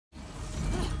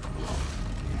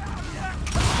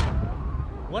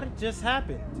What just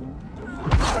happened?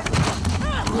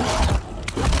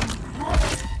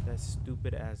 That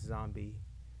stupid ass zombie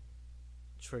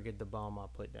triggered the bomb I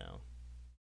put down.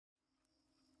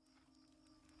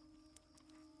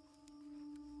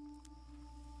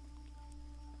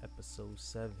 Episode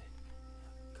 7.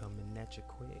 Coming at you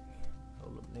quick.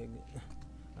 Hold up, nigga.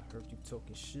 I heard you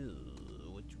talking shit.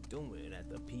 What you doing at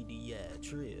the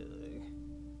pediatric?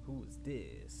 Who is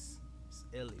this? It's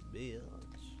Ellie, bitch.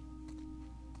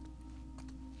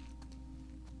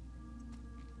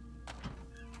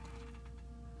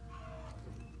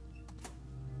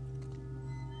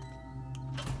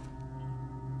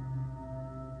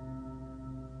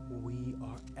 We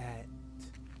are at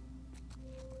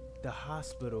the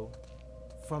hospital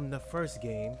from the first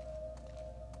game.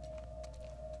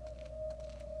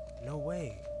 No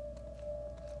way.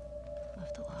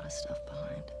 Left a lot of stuff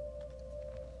behind.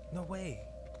 No way.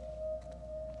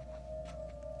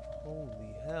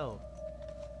 Holy hell.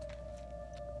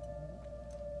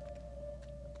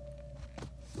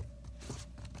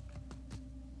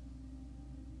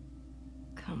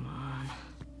 Come on.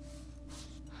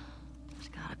 There's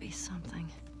gotta be something.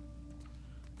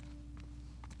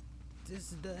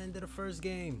 This is the end of the first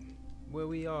game. Where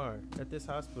we are, at this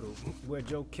hospital, where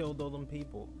Joe killed all them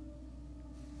people.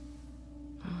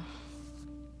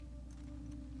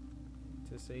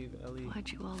 To save Ellie.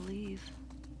 Why'd you all leave?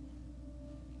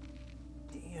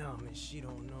 Damn, and she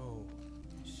don't know.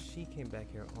 She came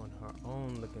back here on her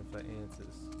own looking for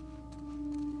answers.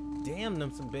 Damn,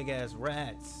 them some big ass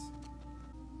rats.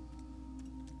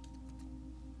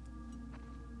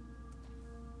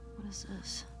 What is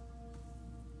this?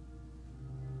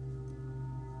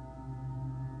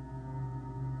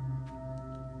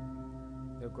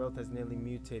 Their growth has nearly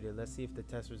mutated. Let's see if the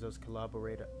test results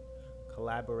collaborate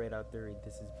our theory.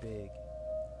 This is big.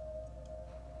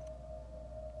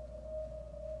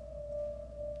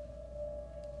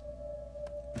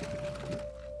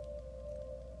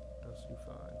 What else did you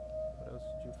find? What else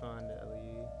did you find,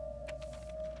 Ellie?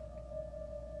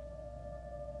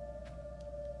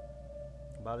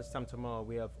 About this time tomorrow,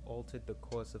 we have altered the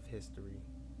course of history.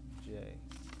 J.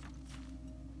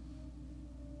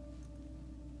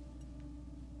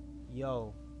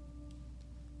 Yo,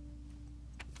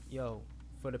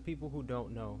 for the people who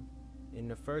don't know, in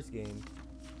the first game,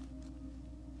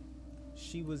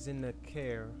 she was in the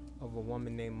care of a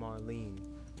woman named Marlene.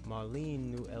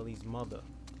 Marlene knew Ellie's mother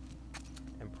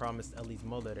and promised Ellie's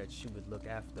mother that she would look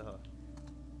after her.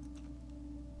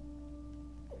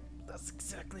 That's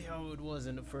exactly how it was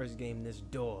in the first game, this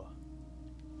door.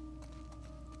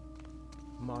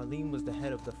 Marlene was the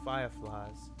head of the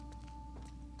Fireflies,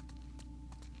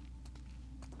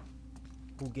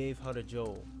 who gave her to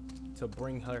Joel to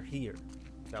bring her here.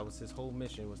 That was his whole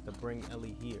mission, was to bring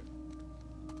Ellie here.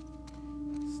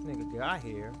 This nigga got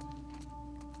here,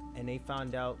 and they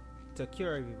found out to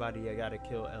cure everybody, I gotta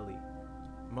kill Ellie.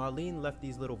 Marlene left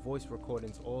these little voice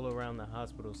recordings all around the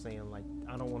hospital saying like,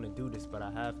 I don't want to do this, but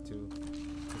I have to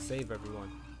save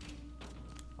everyone.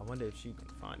 I wonder if she can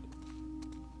find it.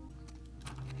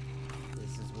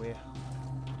 This is where...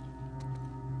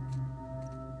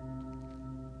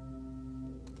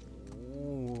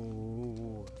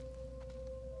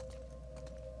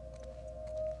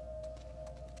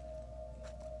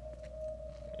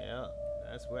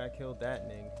 That's where I killed that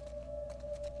nigga.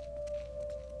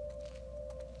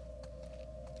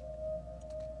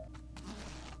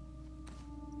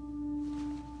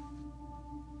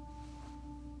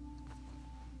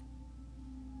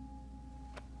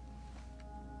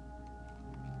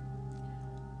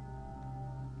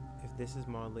 If this is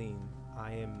Marlene,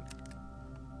 I am...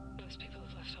 Most people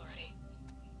have left already.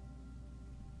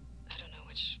 I don't know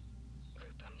which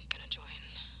group I'm gonna join.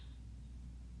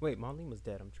 Wait, Marlene was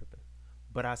dead, I'm tripping.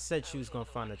 But I said she was gonna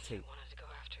find a tape. I wanted to go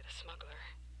after the smuggler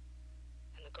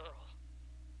and the girl.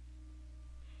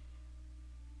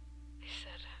 They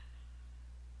said,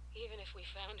 even if we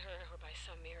found her or by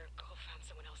some miracle found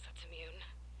someone else that's immune,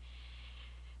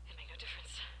 it made no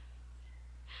difference.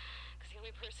 Because the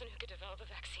only person who could develop a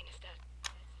vaccine is dead.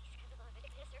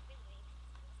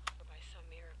 Or by some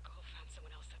miracle found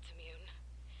someone else that's immune,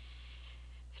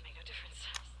 it made no difference.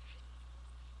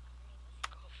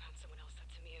 Found someone else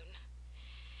that's immune.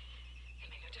 It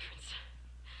made no difference.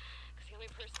 Because the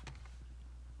only person...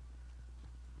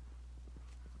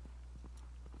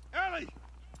 Ellie!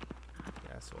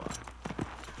 That's why.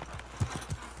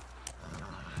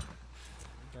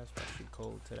 That's why she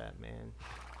cold to that man.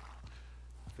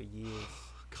 For years.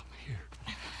 Come here.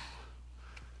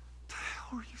 What the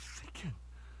hell are you thinking?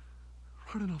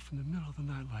 Running off in the middle of the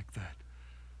night like that.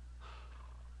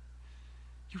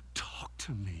 You talk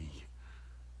to me.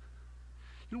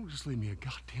 You don't just leave me a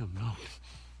goddamn note.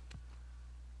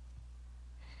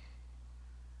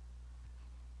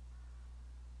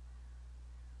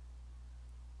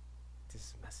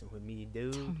 Just messing with me,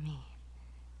 dude. Tell me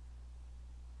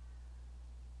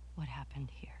what happened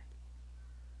here.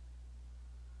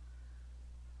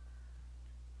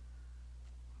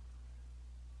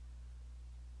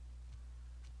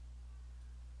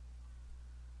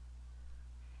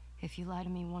 If you lie to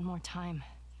me one more time,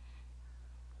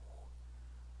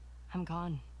 I'm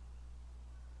gone.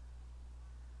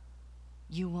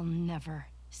 You will never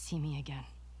see me again.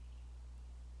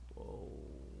 Whoa.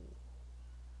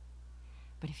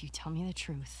 But if you tell me the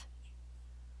truth,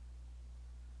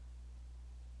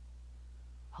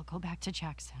 I'll go back to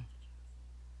Jackson.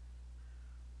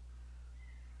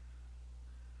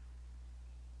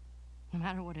 No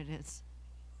matter what it is.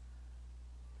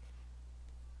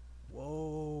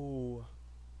 Whoa.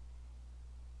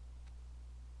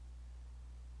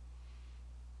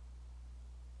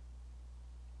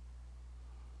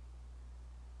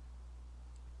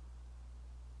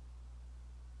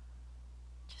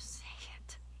 Just say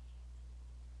it.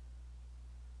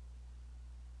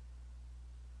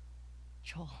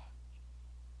 Joel.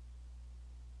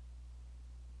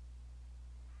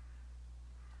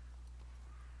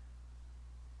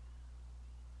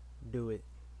 Do it.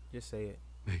 Just say it.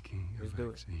 Making a Just do it.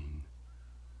 vaccine.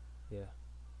 Yeah.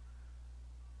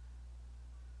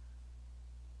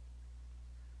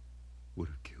 Would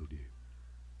have killed you.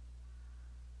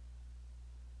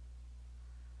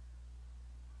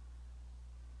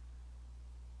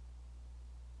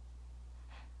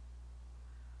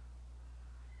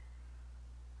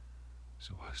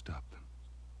 So I stopped them.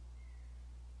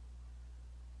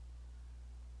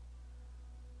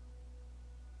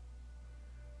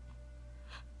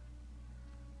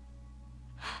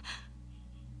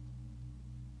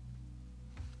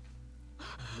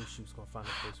 I knew she was gonna find a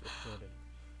place recording.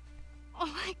 Oh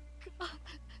my God.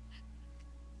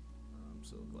 I'm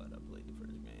so glad I played the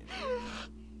first game.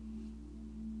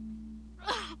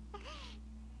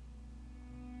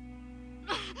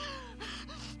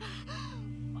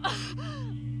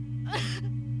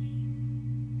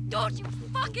 Don't you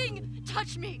fucking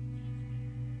touch me!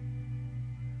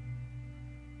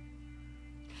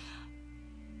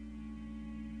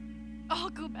 I'll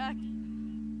go back.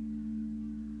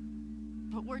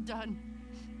 But we're done.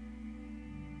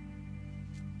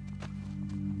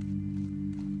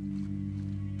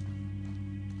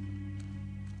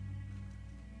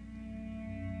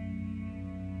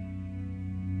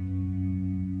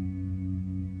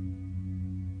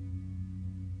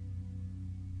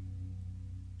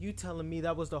 You telling me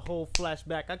that was the whole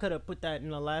flashback? I could have put that in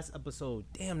the last episode.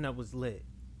 Damn, that was lit.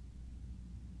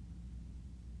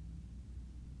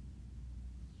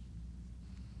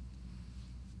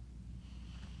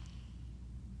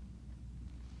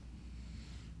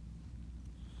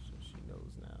 So she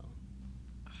knows now.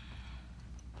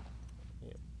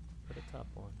 Yeah, put a top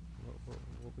on.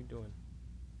 What we doing?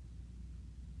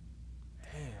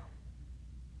 Damn.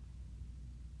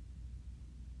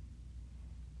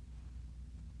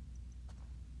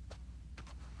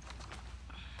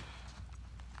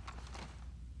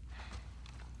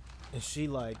 And she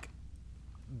like,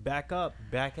 back up,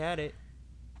 back at it.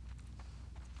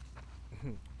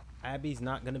 Abby's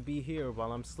not gonna be here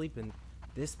while I'm sleeping.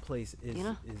 This place is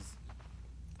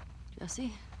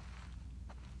Jesse?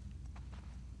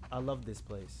 I love this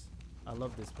place. I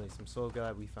love this place. I'm so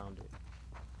glad we found it.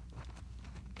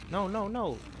 No.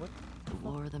 What? The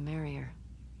more the merrier.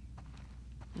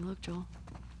 Hey, look, Joel.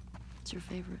 It's your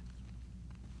favorite.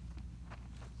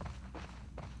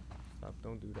 Stop,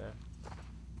 don't do that.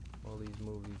 All these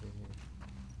movies in here.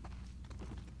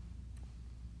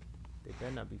 They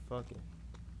better not be fucking.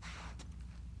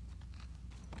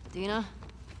 Dina?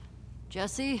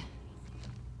 Jesse?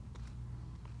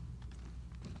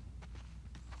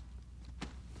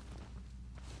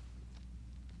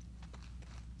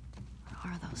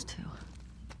 Where are those two?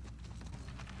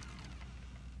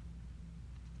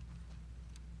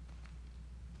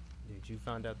 Did you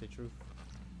find out the truth?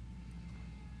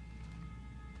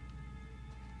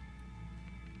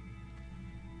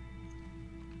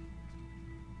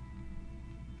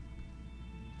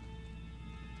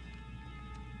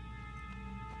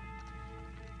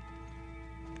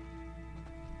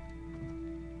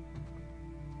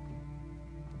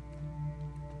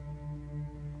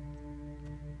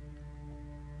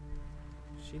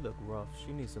 She look rough.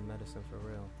 She needs some medicine for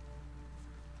real.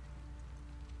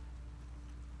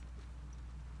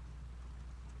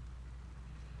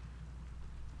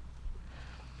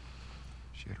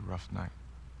 She had a rough night.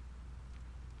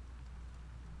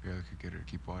 Barely could get her to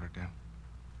keep water down.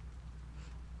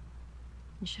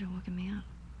 You should have woken me up.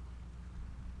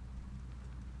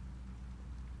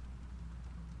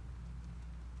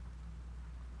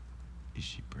 Is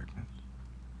she pregnant?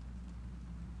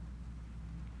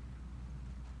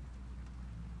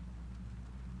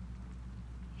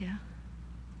 Yeah?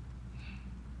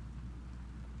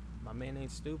 My man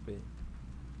ain't stupid.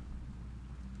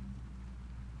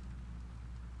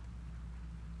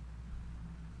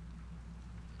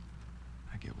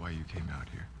 I get why you came out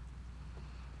here.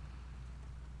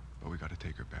 But we gotta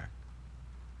take her back.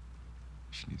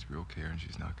 She needs real care and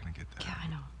she's not gonna get that. Yeah, I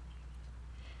know.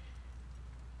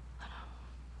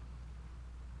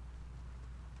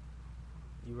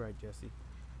 You're right, Jesse.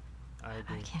 I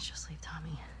agree. I can't just leave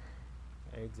Tommy.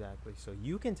 Exactly. So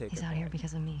you can take He's her out back. here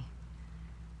because of me.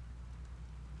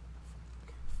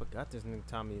 Forgot this nigga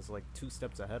Tommy is like 2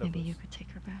 steps ahead Maybe of us. you could take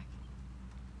her back.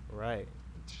 Right.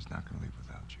 She's not gonna leave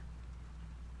without you.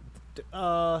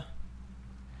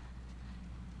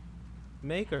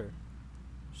 Make her.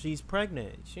 She's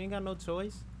pregnant. She ain't got no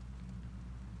choice.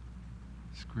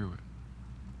 Screw it.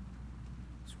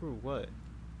 Screw what?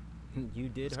 You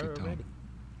did Let's her get Tom. already.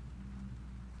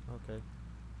 Okay.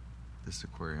 This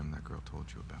aquarium that girl told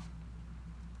you about.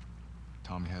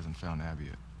 Tommy hasn't found Abby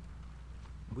yet.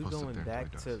 We Post up going there until he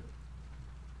back does. to.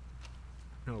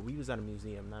 No, we was at a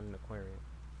museum, not an aquarium.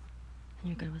 And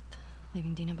you're good with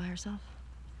leaving Dina by herself?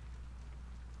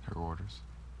 Her orders.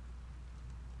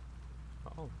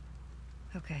 Oh,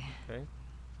 Okay. okay.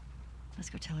 Let's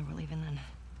go tell her we're leaving then.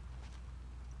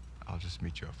 I'll just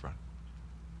meet you up front.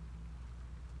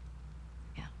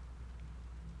 Yeah.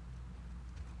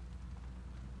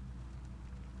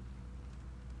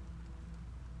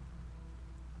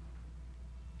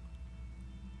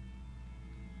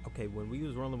 Okay, when we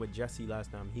was rolling with Jesse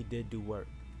last time, he did do work.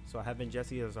 So having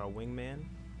Jesse as our wingman,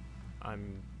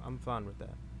 I'm fine with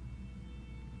that.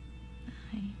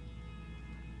 Hi.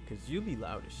 Cause you be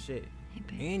loud as shit. Hey,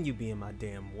 babe. And you be in my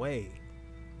damn way.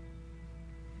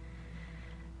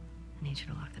 I need you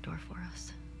to lock the door for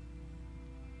us.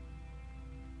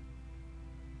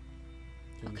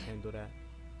 Can you Okay. handle that?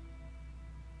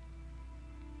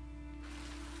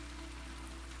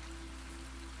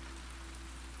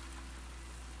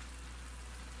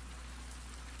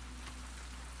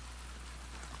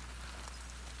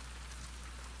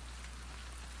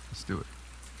 Let's do it.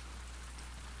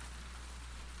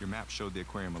 Your map showed the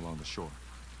aquarium along the shore.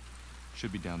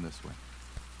 Should be down this way.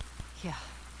 Yeah.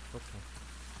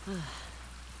 Okay.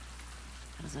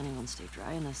 How does anyone stay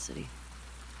dry in this city?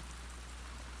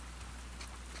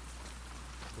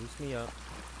 Boost me up.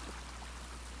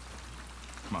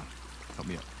 Come on, help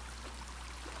me up.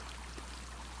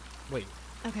 Wait,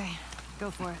 Okay, go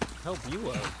for it. help you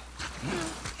up.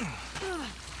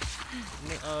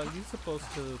 You supposed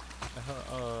to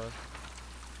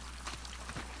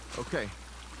Okay.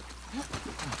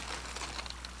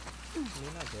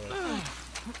 you're not bad.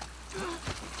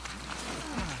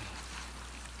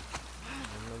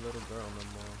 I'm a little girl no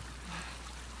more.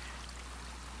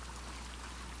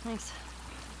 Thanks.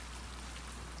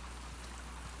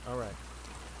 Alright.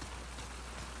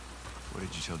 What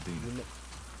did you tell Dina? You kn-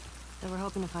 They were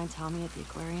hoping to find Tommy at the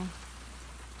aquarium.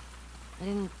 I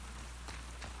didn't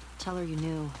tell her you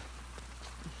knew.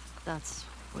 If that's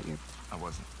what you're... I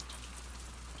wasn't.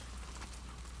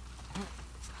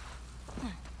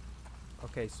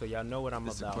 Okay, so y'all know what I'm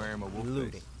This about. aquarium a wolf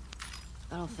Looting. base?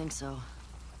 I don't think so.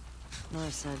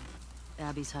 Nora said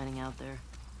Abby's hiding out there.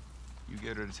 You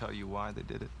get her to tell you why they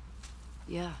did it?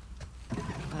 Yeah.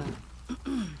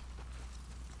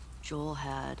 Joel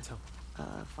had So-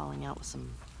 falling out with some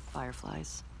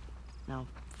fireflies. No,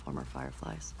 former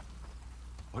fireflies.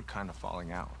 What kind of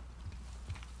falling out?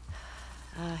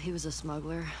 He was a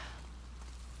smuggler,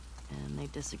 and they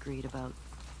disagreed about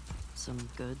some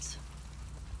goods.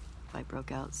 Fight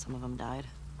broke out, some of them died.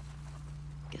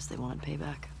 Guess they wanted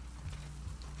payback.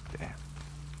 Damn.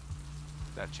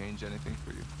 That change anything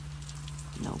for you?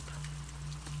 Nope.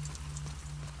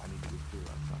 I need to be clear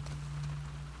on something.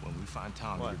 When we find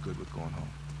Tommy, What? you're good with going home.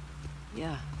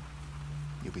 Yeah,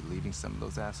 You'll be leaving some of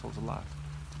those assholes alive.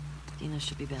 Dina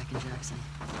should be back in Jackson.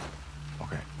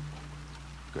 Okay.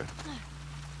 Good.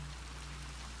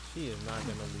 She is not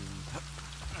gonna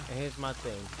leave. And here's my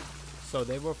thing. So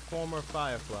they were former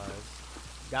Fireflies.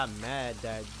 Got mad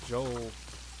that Joel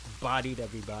bodied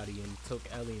everybody and took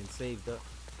Ellie and saved her.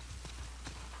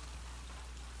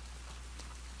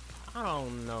 I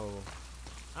don't know.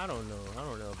 I don't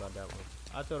know about that one.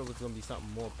 I thought it was gonna be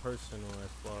something more personal as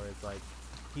far as like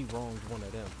he wronged one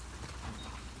of them.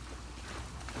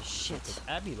 Shit. 'Cause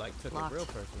Abby like took Locked. it real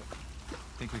personal.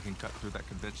 Think we can cut through that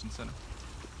convention center?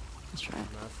 Let's try.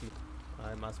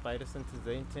 Alright, my spider senses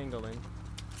ain't tingling.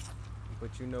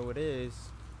 But you know it is.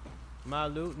 My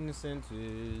looting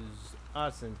senses. I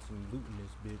sent some loot in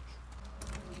this bitch.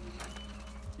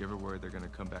 You ever worried they're gonna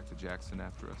come back to Jackson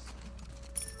after us?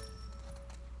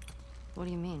 What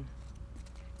do you mean?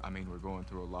 I mean, we're going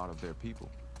through a lot of their people.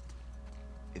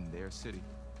 In their city.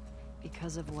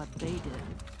 Because of what they did.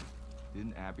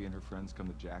 Didn't Abby and her friends come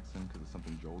to Jackson because of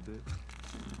something Joel did?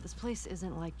 This place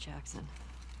isn't like Jackson.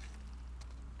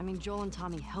 I mean, Joel and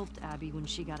Tommy helped Abby when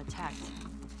she got attacked.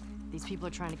 These people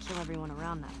are trying to kill everyone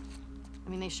around them. I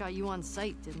mean, they shot you on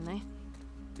sight, didn't they?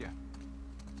 Yeah,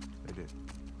 they did.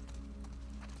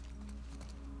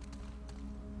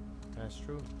 That's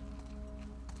true.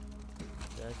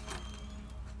 That's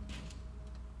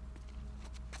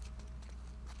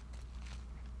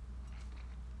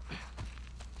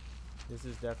This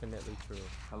is definitely true.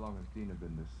 How long has Dina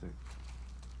been this sick?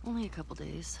 Only a couple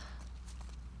days.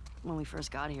 When we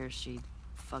first got here, she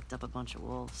fucked up a bunch of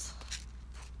wolves.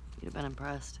 You'd have been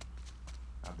impressed.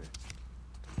 I bet.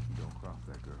 Don't cross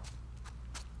that girl.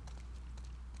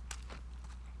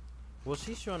 Well,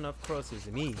 she sure enough crosses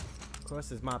me.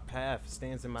 Crosses my path,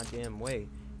 stands in my damn way.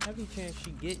 Every chance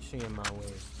she gets, she in my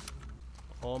way.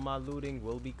 All my looting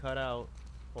will be cut out.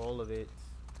 All of it.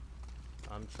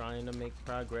 I'm trying to make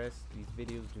progress. These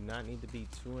videos do not need to be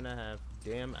 2.5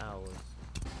 damn hours.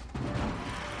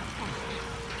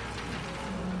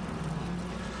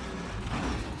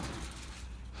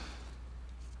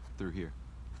 Through here.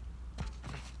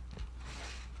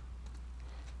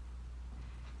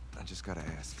 I just gotta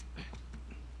ask.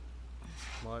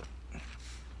 What?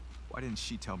 Why didn't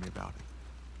she tell me about it?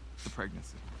 The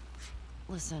pregnancy.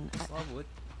 Listen, Well, I would.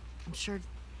 I'm sure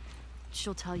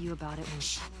she'll tell you about it when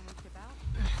she...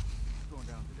 Going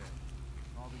down today.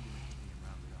 All the units are being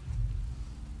rounded up.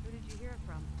 Who did you hear it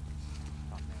from?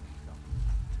 Top man himself.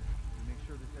 We make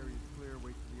sure this area is clear,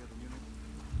 wait for the other units.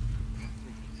 Take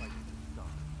the fight to the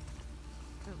start.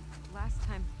 The last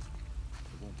time...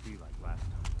 It won't be like last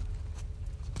time.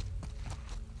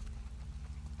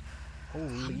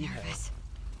 Holy hell. Nervous.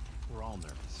 We're all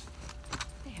nervous.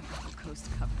 They have the whole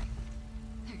coast covered.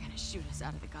 They're gonna shoot us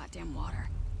out of the goddamn water.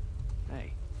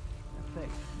 Hey, have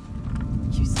faith.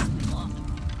 You simply lost.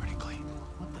 Pretty clean.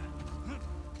 What the?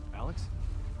 Alex?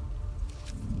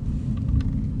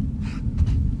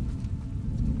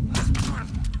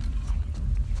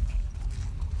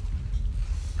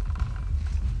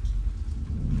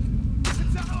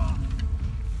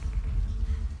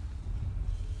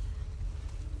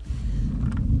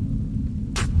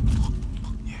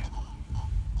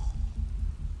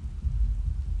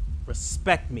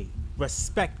 Respect me.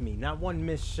 Respect me. Not one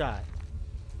missed shot.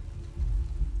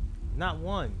 Not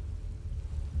one.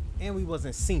 And we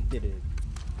wasn't synced at it.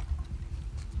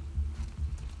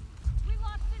 We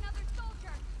lost another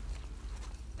soldier.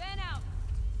 Ben out.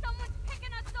 Someone's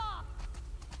picking us off.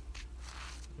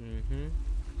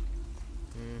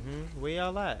 Where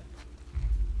y'all at?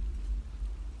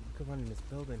 We could run in this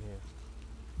building here.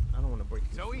 I don't want to break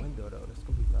this Zoe? window though. That's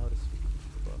gonna be loud as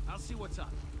fuck. I'll see what's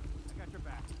up. I got your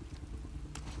back.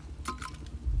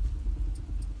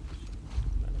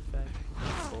 Matter of fact,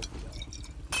 both of y'all.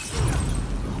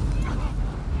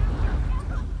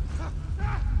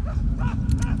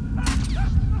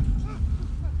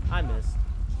 I missed.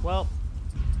 Well,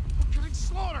 I'm getting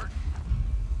slaughtered.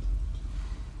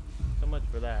 so much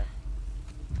for that.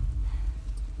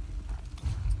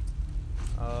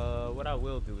 What I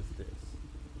will do is this.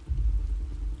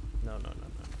 No.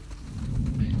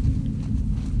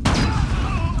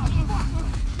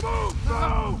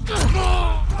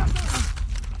 Move!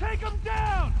 Take him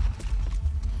down!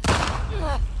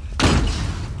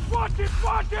 Watch it!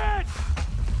 Watch it!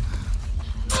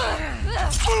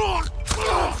 Let's go.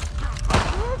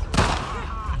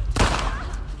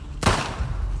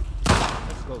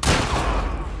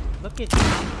 Look at you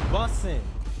bussin'.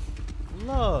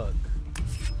 Look.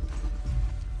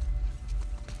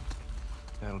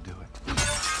 That'll do it.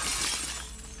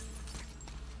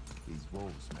 These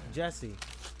wolves, man. Jesse.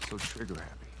 So trigger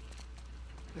happy.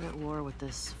 We're at war with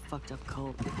this fucked up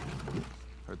cult.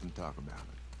 Heard them talk about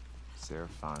it.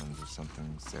 Seraphines or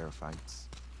something. Seraphites.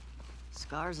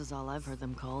 Scars is all I've heard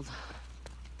them called.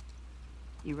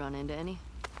 You run into any?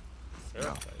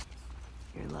 Seraphites.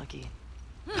 You're lucky.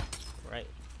 Right.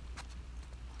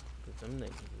 Cause them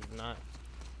niggas is not.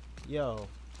 Yo,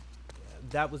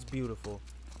 that was beautiful.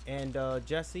 And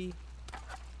Jesse,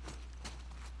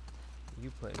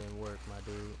 you putting in work, my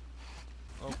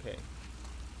dude. Okay.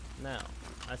 Now,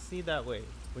 I see that way.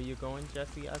 Where you're going,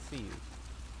 Jesse, I see you.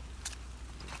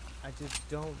 I just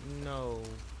don't know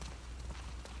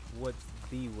what's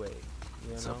the way,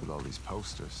 you What's know? up with all these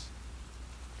posters?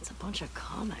 It's a bunch of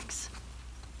comics.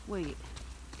 Wait,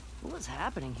 What was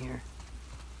happening here?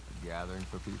 A gathering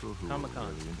for people who Comic-Con. are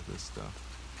really into this stuff.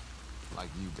 Like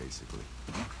you, basically.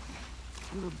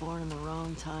 You were born in the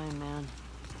wrong time, man.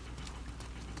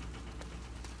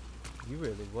 You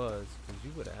really was, because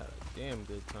you would have had a damn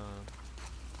good time.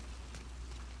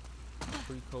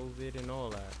 Pre-COVID and all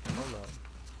that. Hold up.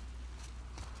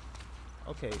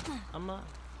 Okay, I'm not...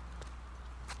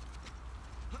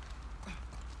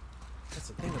 That's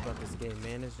the thing about this game,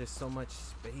 man. There's just so much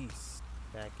space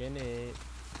back in it.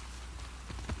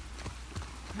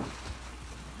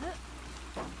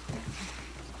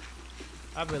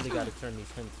 I really got to turn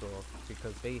these hints off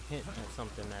because they hint at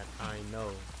something that I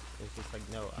know. It's just like,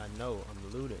 no, I know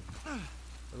I'm looting.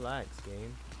 Relax,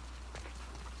 game.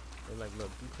 They're like,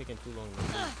 look, you taking too long to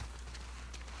loot.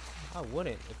 I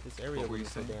wouldn't if this area What were you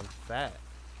was so saying? damn fat.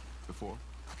 Before,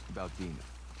 about Dina.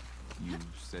 You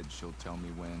said she'll tell me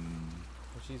when...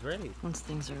 Well, she's ready. Once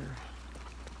things are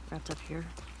wrapped up here.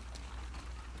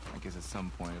 I guess at some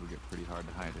point it'll get pretty hard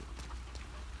to hide it.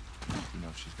 You know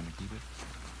if she's gonna keep it?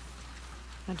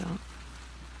 I don't.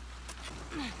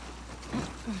 You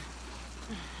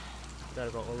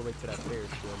gotta go all the way to that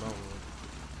Ferris wheel alone.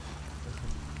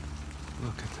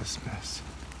 Look at this mess.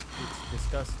 It's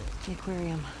disgusting. The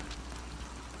aquarium.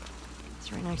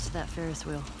 It's right next to that Ferris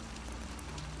wheel.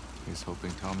 He's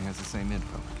hoping Tommy has the same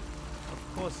info.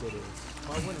 Of course it is.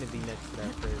 Why wouldn't it be next to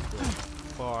that Ferris wheel?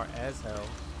 Far as hell.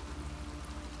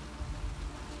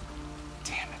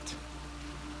 Damn it.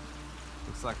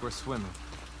 Looks like we're swimming.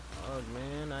 Oh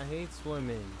man, I hate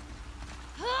swimming.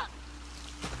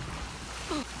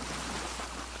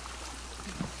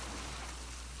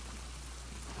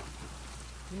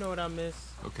 You know what I miss?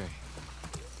 Okay.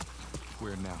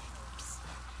 Where now?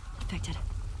 Infected.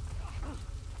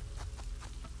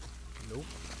 Nope.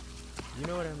 You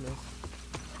know what I miss?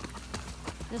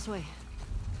 This way.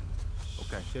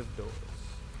 Okay. Shift doors.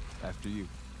 After you.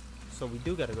 So we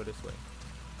do gotta go this way.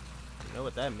 You know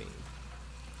what that means?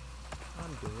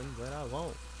 I'm doing what I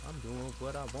want. I'm doing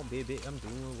what I want, baby. I'm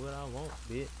doing what I want,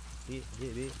 bit.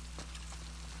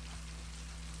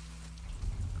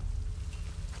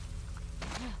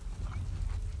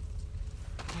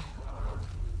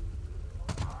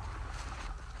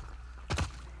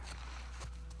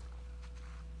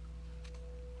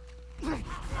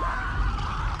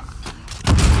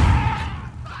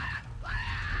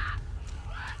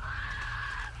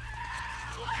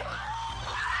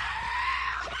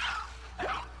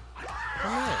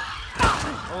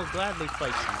 I will gladly fight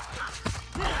you.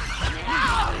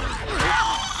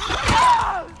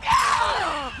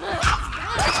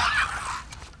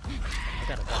 I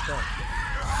gotta back up.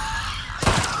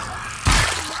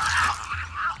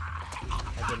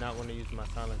 I did not want to use my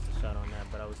silencer shot on that,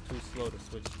 but I was too slow to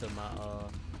switch to my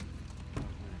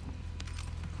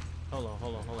Hold on.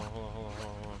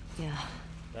 Yeah,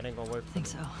 That ain't gonna work. I think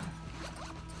so.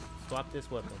 Swap this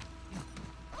weapon.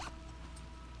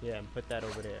 Yeah, and put that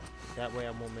over there. That way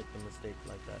I won't make the mistake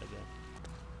like that again.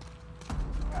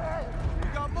 We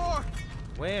got more!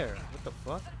 Where? What the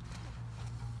fuck?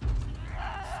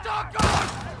 Stop going!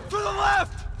 To the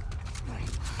left!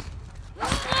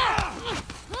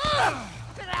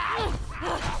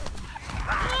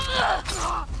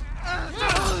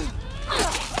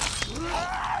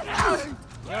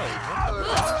 Yo, what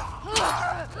the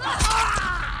fuck?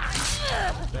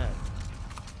 What's that?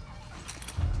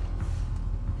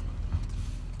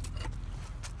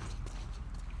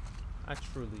 I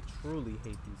truly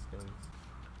hate these things.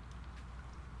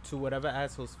 To whatever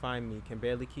assholes find me, can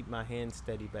barely keep my hand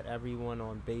steady, but everyone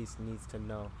on base needs to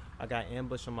know. I got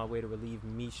ambushed on my way to relieve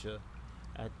Misha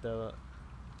at the...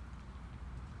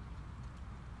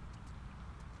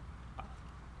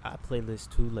 I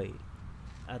playlist too late.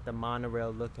 At the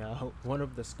monorail lookout, one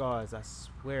of the scars, I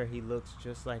swear he looks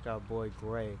just like our boy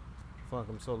Gray. Fuck,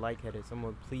 I'm so lightheaded.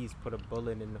 Someone please put a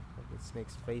bullet in the fucking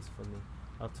snake's face for me.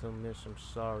 I'll tell Mish I'm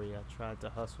sorry. I tried to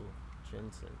hustle.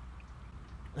 Jensen.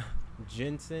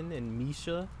 Jensen and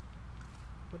Misha?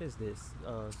 What is this?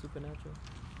 Supernatural?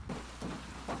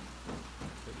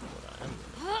 This is what I am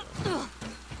gonna do.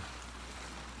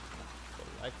 The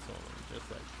lights on them just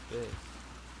like this.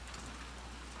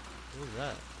 What is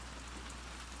that?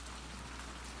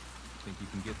 Think you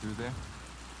can get through there?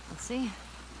 Let's see.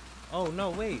 Oh no,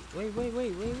 wait. Wanted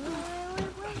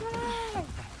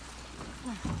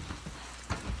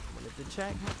to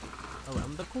check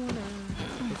around the corner.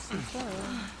 It's so far.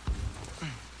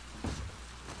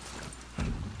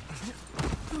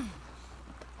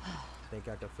 Think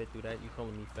I could fit through that? You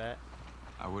calling me fat?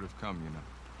 I would have come, you know.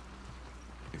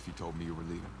 If you told me you were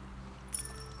leaving.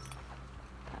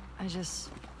 I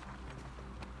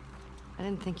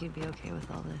didn't think you'd be okay with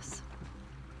all this.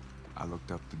 I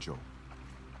looked up to Joel.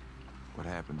 What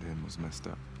happened to him was messed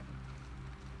up.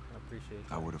 I appreciate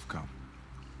that. I would have come.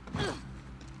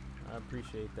 I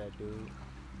appreciate that, dude.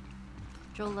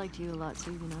 Joel liked you a lot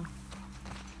too, you know.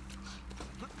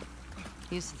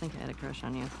 He used to think I had a crush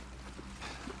on you.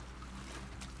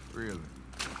 Really?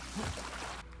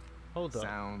 Hold up.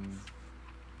 Sounds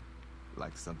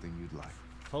like something you'd like.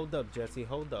 Hold up, Jesse.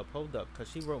 Hold up. Because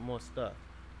she wrote more stuff.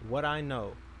 What I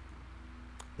know.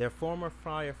 They're former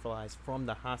fireflies from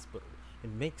the hospital.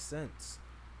 It makes sense.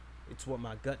 It's what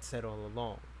my gut said all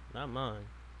along. Not mine.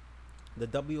 The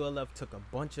WLF took a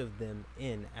bunch of them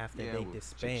in after they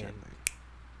disbanded.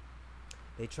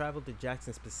 They traveled to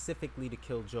Jackson specifically to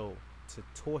kill Joel. To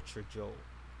torture Joel.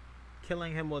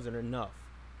 Killing him wasn't enough.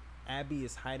 Abby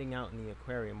is hiding out in the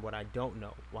aquarium. What I don't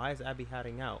know. Why is Abby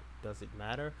hiding out? Does it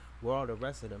matter? Where are the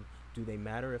rest of them? Do they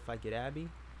matter if I get Abby?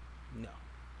 No.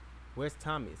 Where's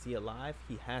Tommy? Is he alive?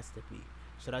 He has to be.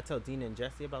 Should I tell Dina and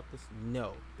Jesse about this?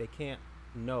 No. They can't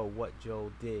know what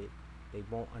Joel did. They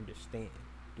won't understand.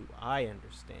 Do I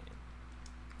understand?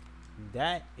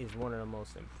 That is one of the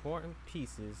most important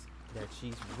pieces that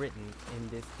she's written in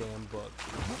this damn book.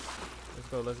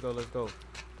 Let's go.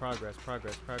 Progress.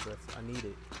 I need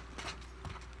it.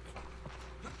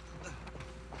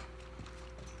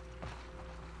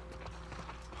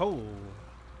 Oh.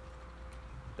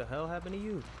 What the hell happened to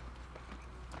you?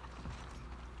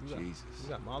 Jesus. You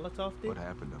got Molotov, dude? What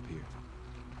happened up here?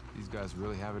 These guys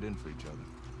really have it in for each other.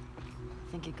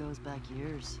 I think it goes back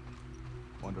years.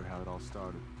 Wonder how it all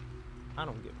started. I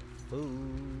don't give a fool.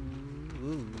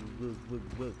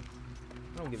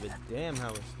 I don't give a damn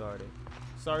how it started.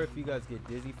 Sorry if you guys get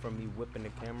dizzy from me whipping the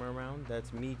camera around.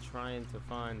 That's me trying to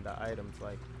find the items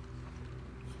like...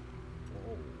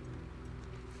 Whoa.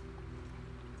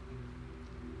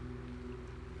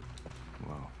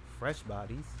 Wow. Fresh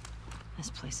bodies. This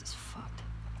place is fucked.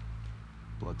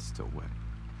 Blood's still wet.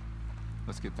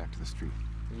 Let's get back to the street.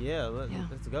 Yeah,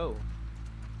 let's go.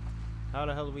 How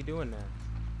the hell are we doing that?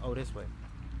 Oh, this way.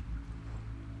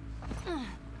 Not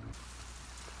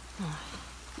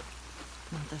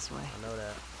this way. I know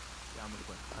that. Down this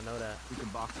way. I know that. We can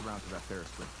box around to that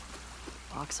Ferris wheel.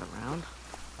 Box around?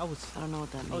 I don't know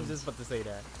what that means. I was just about to say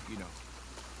that. You know,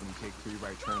 when you take 3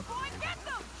 right turns.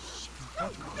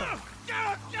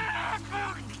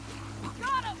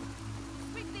 Got him!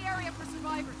 Sweep the area for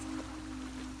survivors.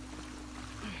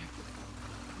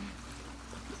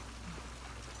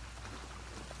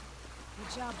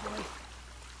 Good job, boy.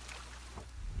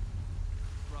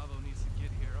 Bravo needs to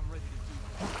get here. I'm ready to do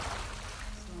that.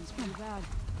 Storm's pretty bad.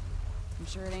 I'm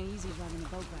sure it ain't easy driving a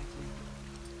boat back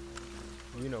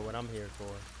here. You know what I'm here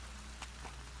for.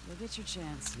 You'll get your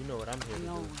chance. You know what I'm here We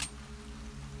to all do. will.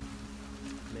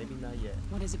 Maybe not yet.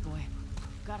 What is it, boy?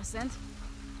 Got a scent?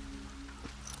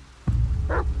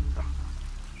 That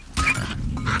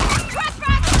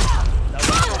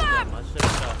was them. I should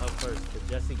have shot her first, but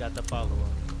Jesse got the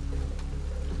follow-up.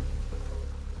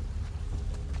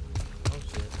 Oh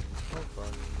shit. Oh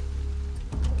fuck.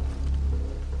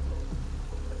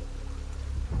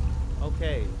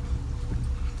 Okay.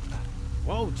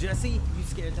 Whoa, Jesse! You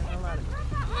scared the hell out of me.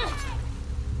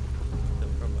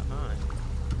 Them from behind.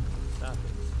 Stop it.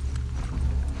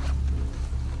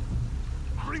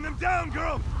 Bring them down,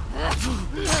 girl!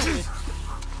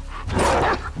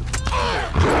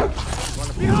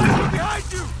 Behind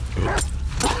you!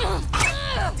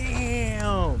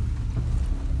 Damn!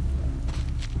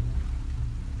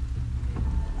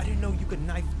 I didn't know you could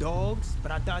knife dogs,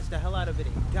 but I dodged the hell out of it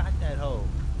and got that hoe.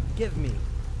 Give me.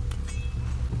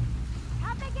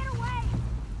 How'd they get away?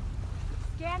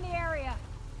 Scan the area.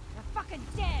 They're fucking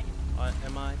dead.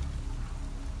 Am I?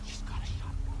 She's got a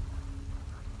shotgun.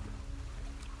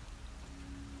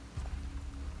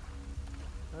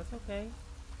 That's okay.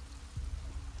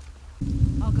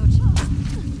 I'll go check.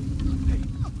 Hey,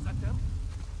 is that them?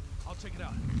 I'll check it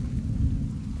out.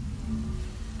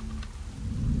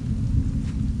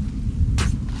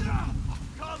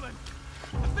 Coming!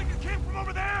 I think it came from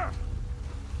over there!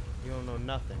 You don't know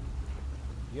nothing.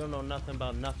 You don't know nothing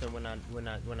about nothing when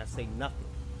I say nothing.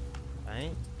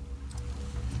 Right?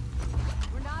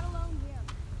 We're not alone here.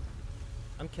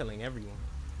 I'm killing everyone.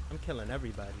 I'm killing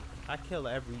everybody. I kill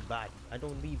everybody. I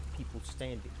don't leave people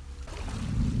standing.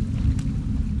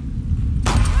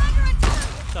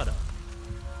 Shut up.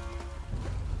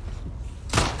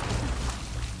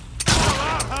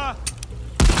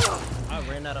 I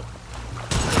ran out of...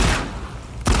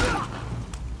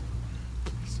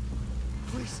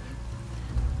 Please.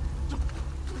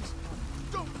 Please.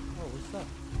 Don't. Oh, what's up?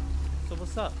 So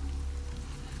what's up?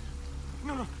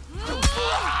 No.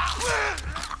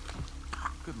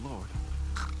 Good Lord.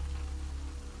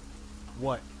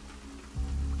 What?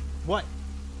 What?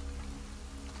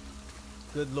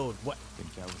 Good lord, what? I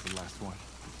think that was the last one.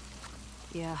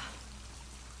 Yeah.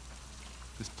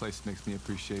 This place makes me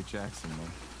appreciate Jackson,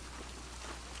 man.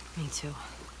 Me too.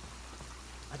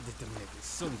 I did them niggas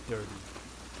so dirty.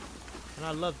 And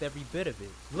I loved every bit of it.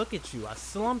 Look at you, I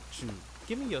slumped you.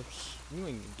 Give me your you ain't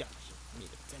even got shit for me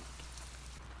to take.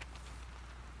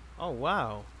 Oh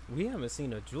wow, we haven't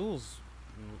seen a Jules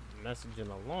message in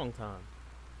a long time.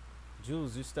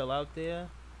 Jules, you still out there?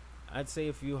 I'd say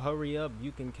if you hurry up,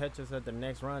 you can catch us at the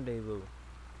next rendezvous.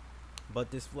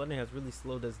 But this flooding has really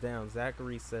slowed us down.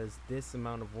 Zachary says this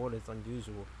amount of water is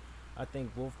unusual. I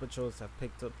think wolf patrols have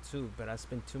picked up too, but I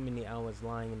spent too many hours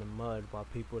lying in the mud while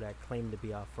people that claim to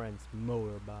be our friends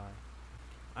motor by.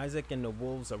 Isaac and the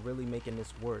wolves are really making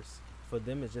this worse. For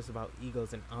them, it's just about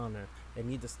egos and honor. They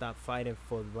need to stop fighting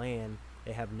for land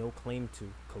they have no claim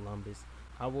to, Columbus.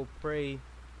 I will pray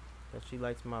that she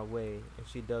likes my way, and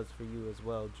she does for you as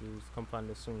well, Jews. Come find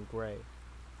us soon, Gray.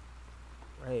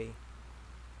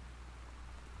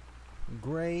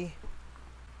 Gray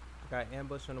got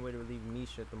ambushed on the way to relieve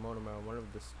Misha at the monorail. One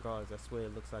of the scars, I swear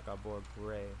it looks like our boy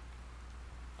Gray.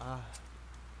 I'm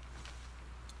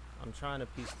trying to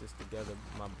piece this together,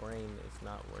 but my brain is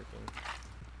not working.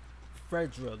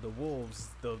 Fredra, the wolves,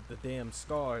 the damn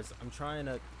scars. I'm trying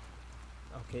to.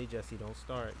 Okay, Jesse, don't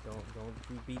start.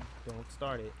 Don't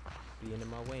start it. Being in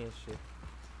my way and shit.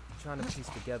 I'm trying to piece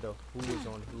together who is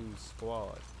on whose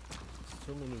squad. There's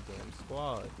too many damn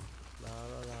squads. La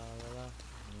la la la la.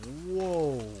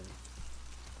 Whoa.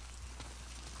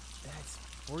 That's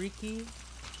freaky.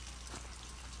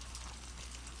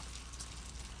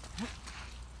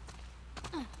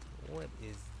 What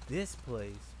is this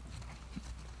place?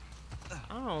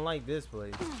 I don't like this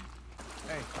place.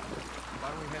 Hey, why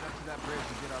don't we head up to that bridge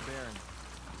and get our bearings?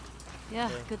 Yeah,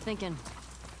 Okay. good thinking.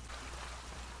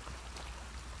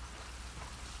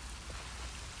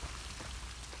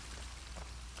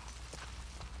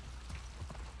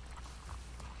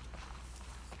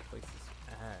 This place is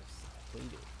ass. I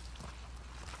hate it.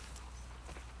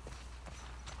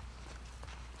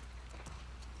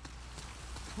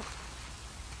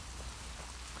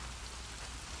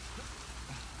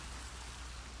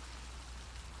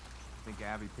 I think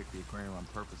Abby picked the aquarium on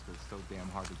purpose because it's so damn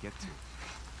hard to get to.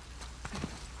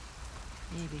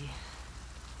 Maybe.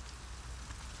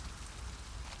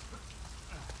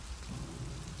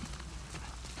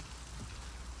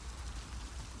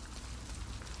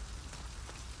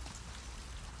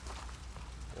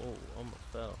 Oh, almost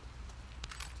fell.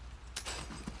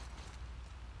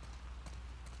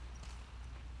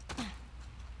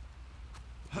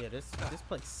 Yeah, this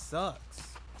place sucks.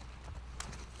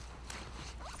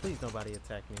 Please nobody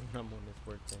attack me when I'm on this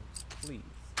work thing. Please.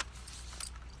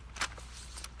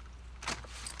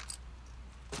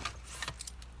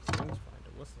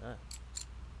 Rangefinder, what's that?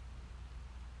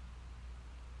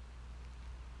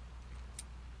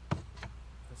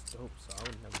 That's dope, so I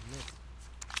would never miss.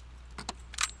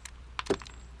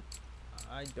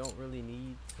 I don't really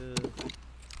need to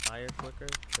fire quicker.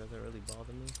 Doesn't really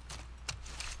bother me.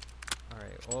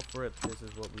 Alright, off rip, this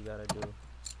is what we gotta do.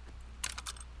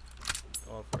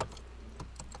 Off rip.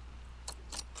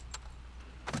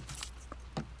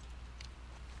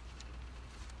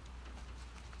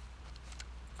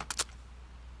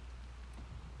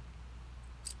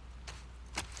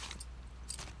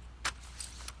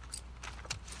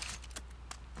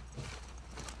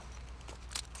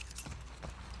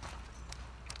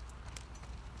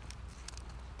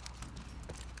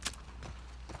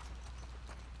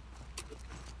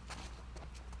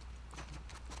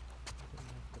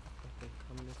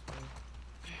 Come this way.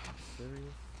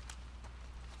 Serious?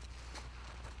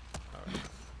 Alright.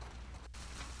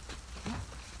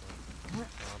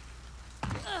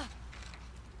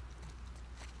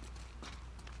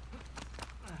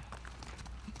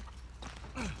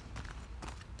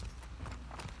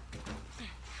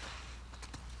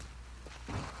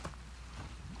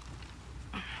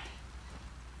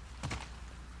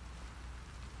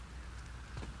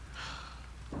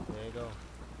 There you go.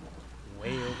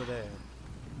 Way over there.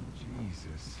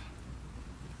 Jesus.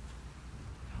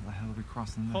 How the hell are we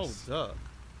crossing this? Hold up.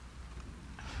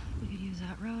 We could use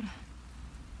that road.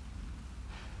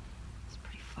 It's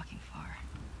pretty fucking far.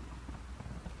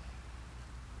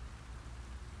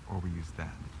 Or we use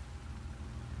that.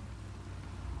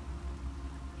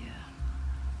 Yeah.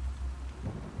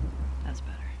 That's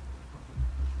better.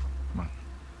 Come on.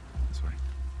 This way.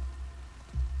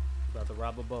 About to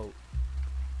rob a boat.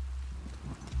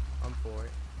 I'm for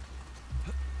it.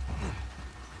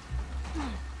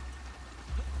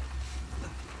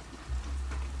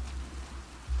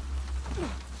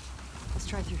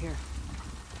 through here.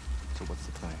 So what's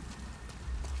the plan?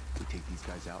 We take these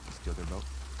guys out and steal their boat?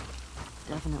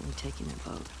 Definitely taking their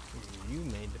boat. You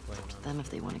made the plan on Them if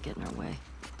they want to get in our way.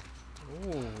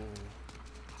 Ooh.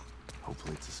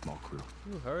 Hopefully it's a small crew.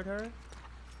 You heard her?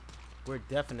 We're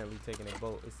definitely taking a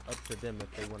boat. It's up to them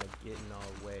if they want to get in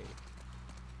our way.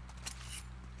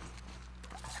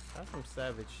 That's some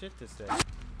savage shit to say.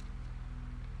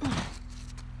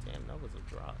 Damn, that was a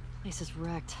drop. Place is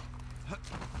wrecked.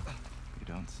 You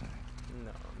don't say.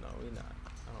 No, we're not.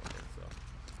 I don't think so.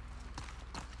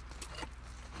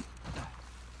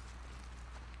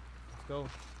 Let's go.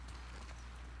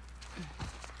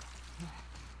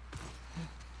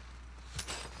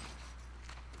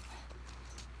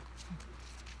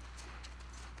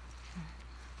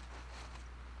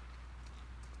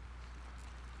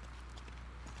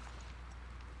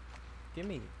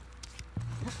 Gimme.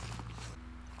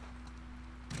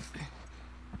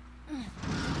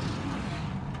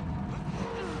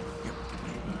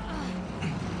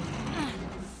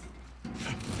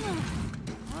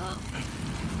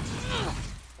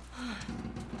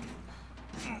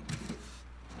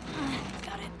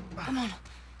 Got it. Come on.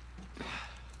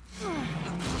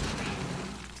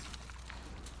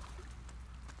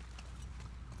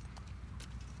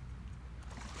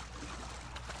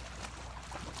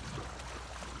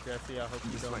 Jesse, I hope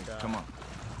you This don't way. die. Come on.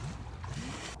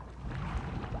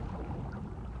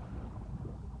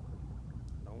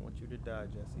 I don't want you to die,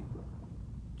 Jesse.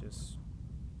 Just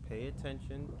pay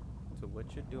attention to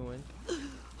what you're doing.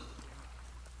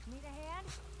 Need a hand?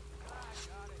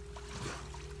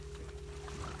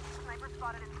 Sniper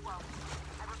spotted in 12.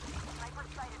 I repeat, sniper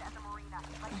sighted at the marina.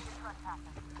 Likely a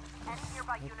trespasser. Any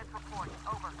nearby units report.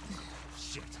 Over.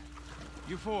 Shit.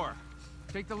 You four,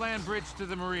 take the land bridge to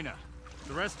the marina.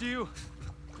 The rest of you,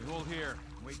 you hold here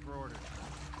and wait for orders.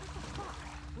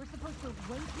 We're supposed to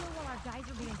wait here while our guys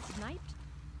are being sniped?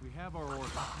 We have our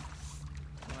orders.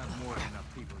 We'll have more than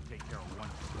enough people to take care of one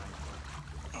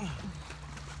sniper.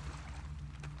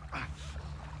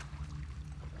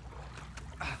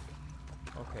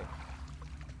 Okay.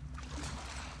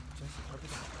 Jesse, hurry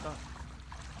up. Stop.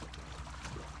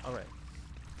 Alright.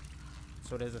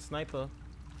 So there's a sniper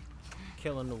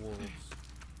killing the wolves.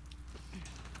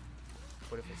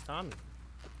 What if it's Tommy?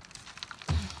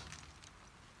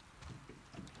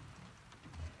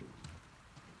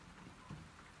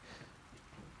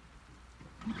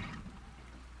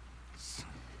 Son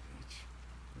of a bitch.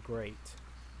 Great.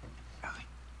 Ellie.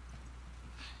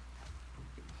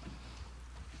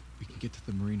 We can get to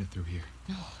the marina through here.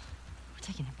 No, we're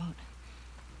taking their boat.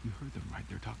 You heard them, right?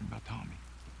 They're talking about Tommy.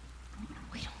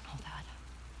 We don't know that.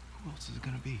 Who else is it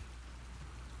gonna be?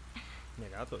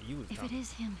 Nigga, I thought you was If Tommy. it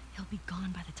is him, he'll be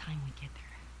gone by the time we get there.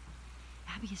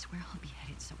 Abby is where he'll be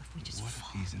headed, so if we just What if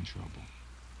follow, he's in trouble?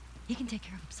 he can take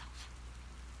care of himself.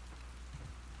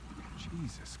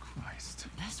 Jesus Christ. The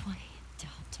best way to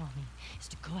help Tommy is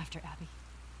to go after Abby.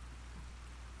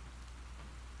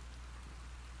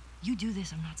 You do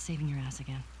this, I'm not saving your ass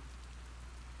again.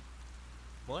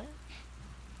 What?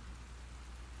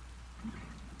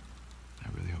 I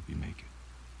really hope you make it.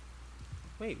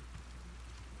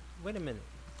 Wait a minute.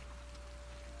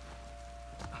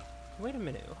 Wait a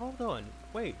minute. Hold on.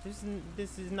 Wait, this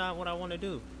is not what I want to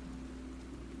do.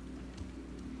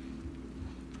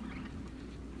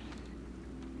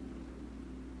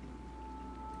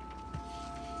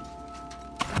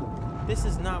 This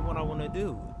is not what I want to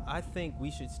do. I think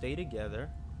we should stay together.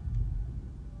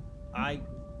 I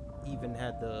even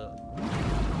had the...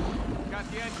 Got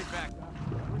the engine back.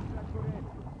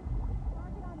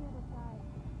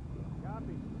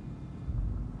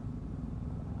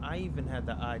 I even had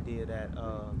the idea that,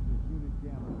 Send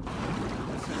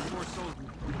 4 soldiers.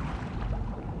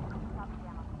 Copy,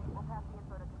 Gamma. We'll pass the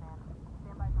info to command.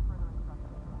 Stand by for further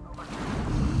instructions. Over.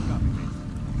 Copy, Vince.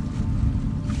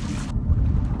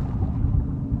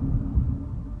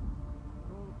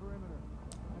 Control the perimeter.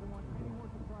 I don't want any more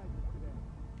surprises today.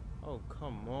 oh,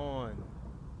 come on.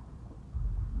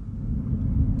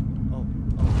 Oh,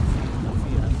 I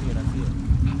see it.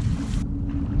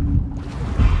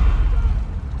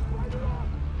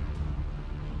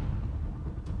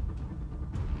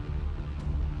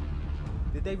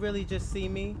 Did they really just see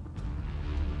me?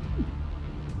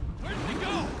 Where did they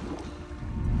go?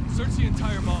 Search the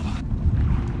entire mob.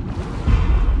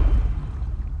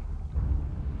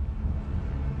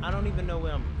 I don't even know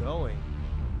where I'm going.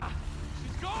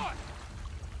 She's gone!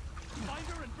 Find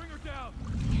her and bring her down!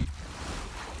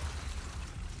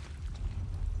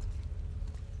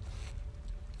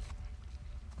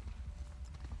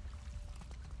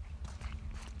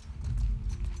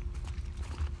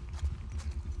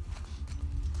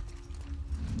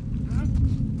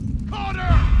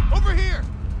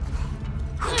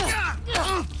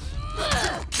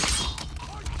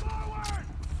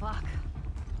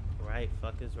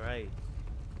 fuck is right?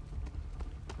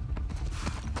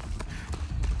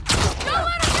 Don't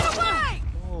let him get away!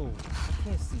 Oh, I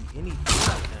can't see anything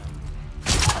right now.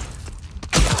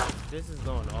 This is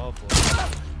going awful.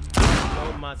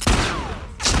 Oh my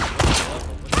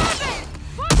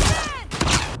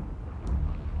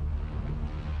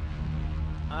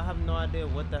I have no idea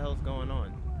what the hell's going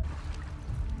on.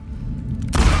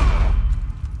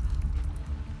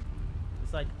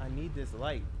 It's like I need this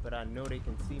light, but I know they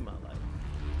can see my light.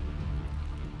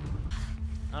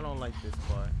 I don't like this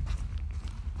part.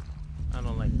 I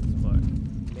don't like this part.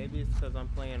 Maybe it's because I'm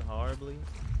playing horribly.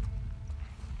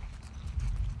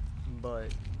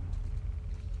 But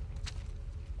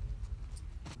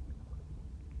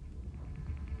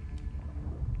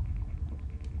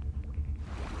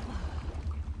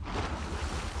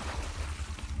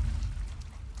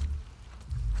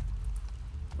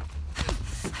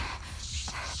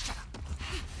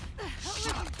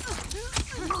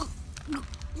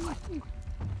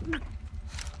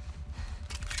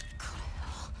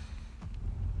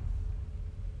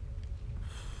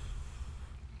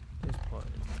this part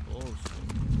is bullshit. To be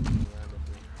honest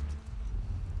with you.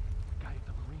 Guy at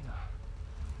the marina.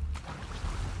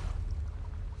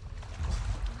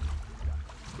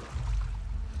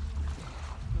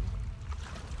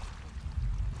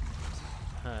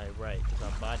 Alright, right, because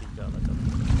our body got like a...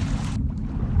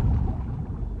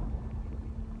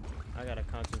 I gotta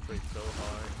concentrate so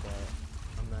hard that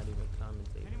I'm not even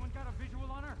commentating. Anyone got a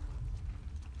visual on her?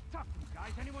 Talk to me,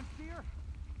 guys. Anyone see her?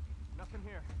 Nothing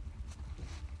here.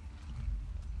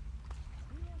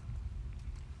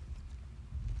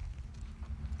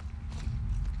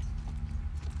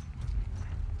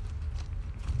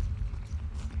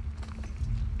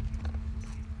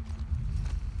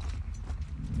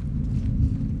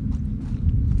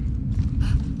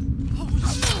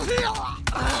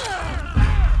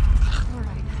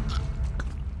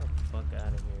 Fuck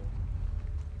out of here.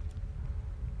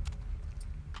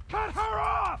 Cut her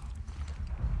off!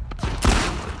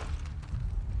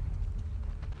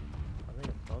 Are they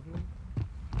above me?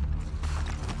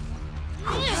 You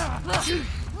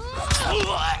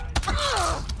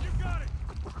got it!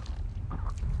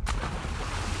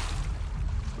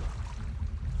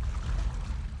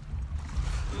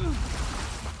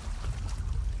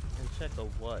 And check a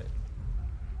what?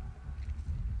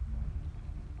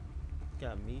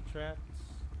 Got me trapped?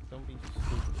 Don't be stupid.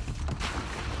 I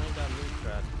ain't got me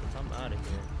trapped, because I'm out of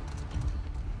here.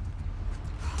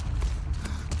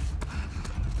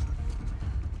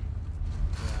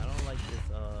 Yeah, I don't like this,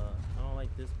 I don't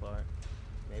like this part.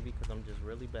 Maybe because I'm just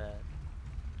really bad.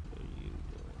 What are you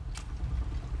doing?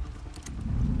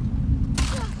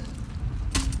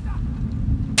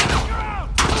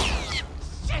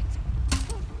 Shit!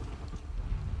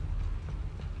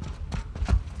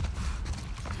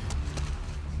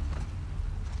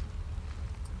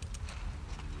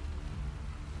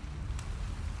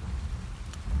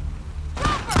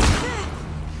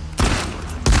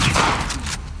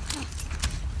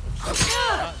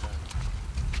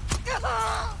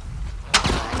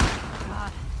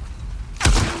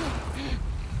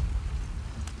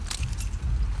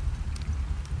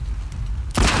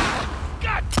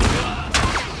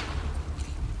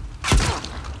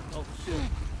 Oh shit.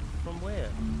 From where?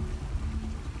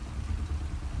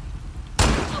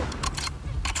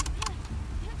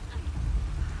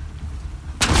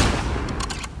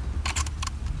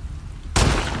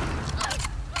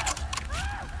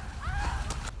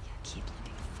 Keep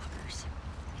looking, fuckers.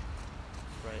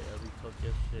 Right, Ellie took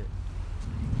your shit.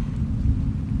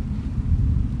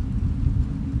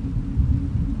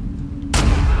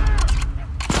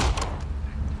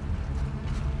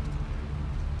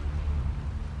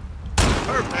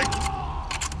 Perfect.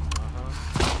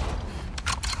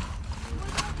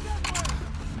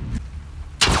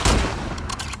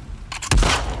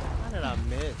 How did I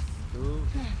miss, dude?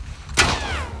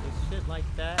 This shit like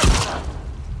that?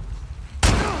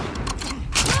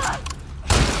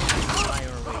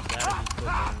 Iron rate gotta be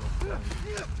quicker on this gun.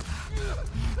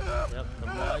 Yep, the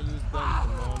more I use guns,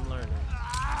 the more I'm learning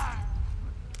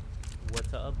what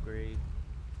to upgrade.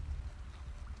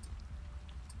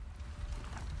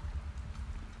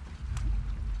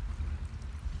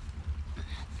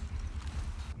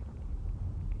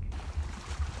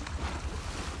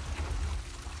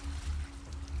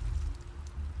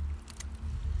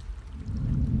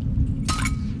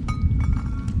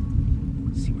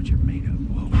 See what you're made of.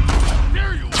 Whoa.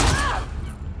 There you are!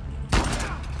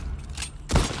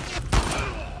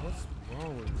 What's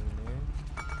wrong with me, man?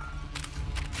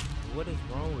 What is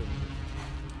wrong with me?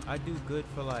 I do good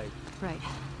for like, Right.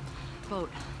 Boat.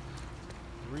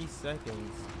 3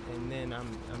 seconds, and then I'm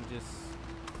just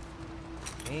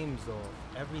aim's off.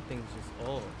 Everything's just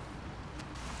off.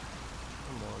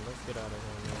 Come on, let's get out of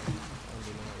here, man. I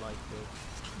do not like this.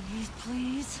 Please,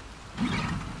 please.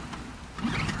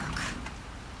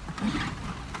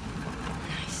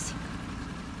 Nice.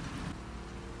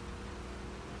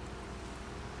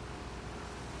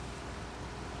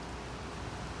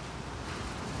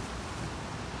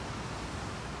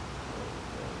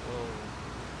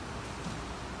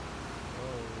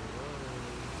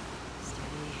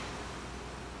 Steady.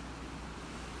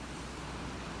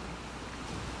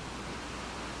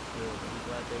 Good. I'm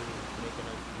glad they were making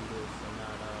us do this and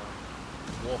not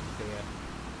walk there.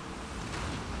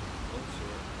 Oh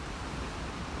shit.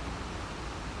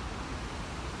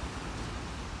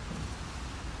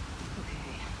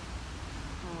 Okay.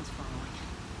 No one's following.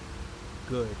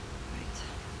 Good. Right.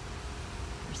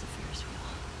 Where's the Ferris wheel?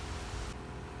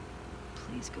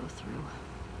 Please go through.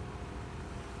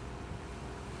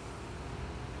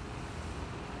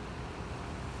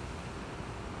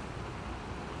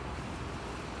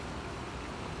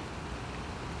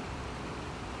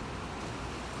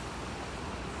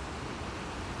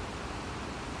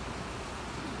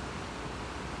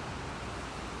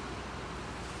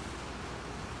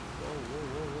 Whoa, whoa,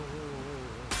 whoa, whoa, whoa, whoa,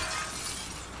 whoa.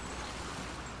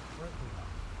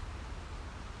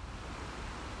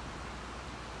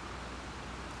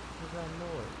 What was that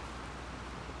noise?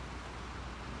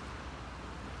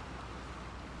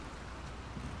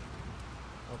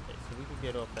 Okay, so we could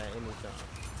get off at any time.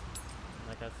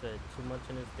 Like I said, too much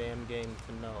in this damn game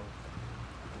to know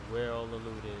where all the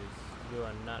loot is. You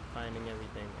are not finding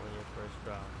everything on your first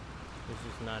drop. It's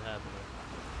just not happening.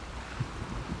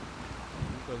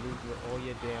 You could lose all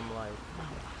your damn life. Now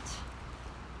what?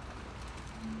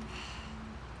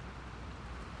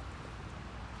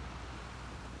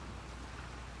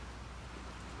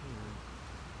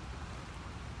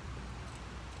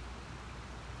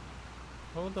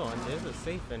 Hold on, there's a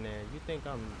safe in there. You think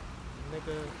I'm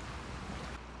nigga?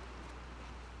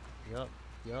 Yup.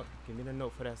 Give me the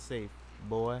note for that safe,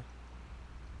 boy.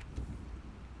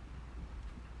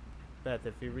 Beth,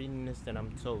 if you're reading this, then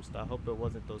I'm toast. I hope it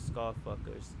wasn't those scar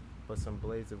fuckers, but some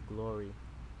blades of glory.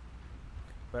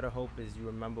 Better hope is you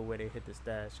remember where they hit the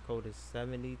stash. Code is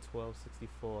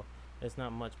 701264. It's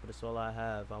not much, but it's all I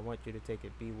have. I want you to take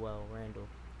it. Be well, Randall.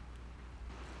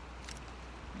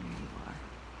 There you are.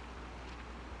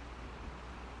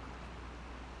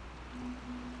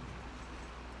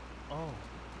 Oh.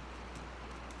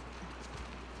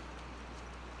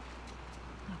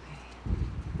 Okay.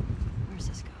 Where's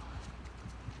this go?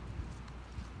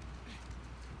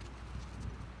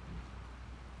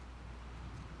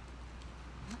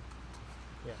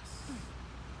 Yes.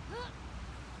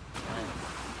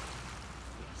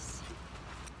 Yes.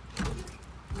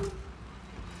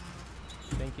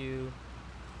 Thank you.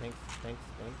 Thanks.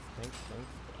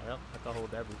 Yep, I can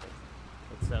hold everything.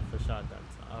 Except for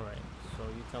shotguns. Alright, so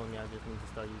you telling me I just need to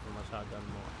start using my shotgun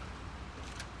more.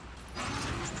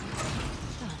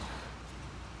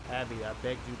 Abby, I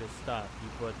begged you to stop. You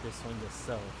brought this on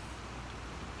yourself.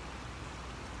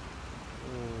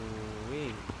 Ooh,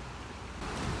 wait.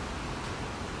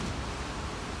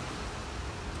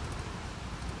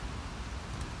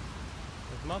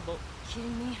 Is my boat?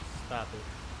 Kidding me? Stop it.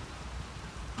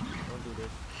 Don't do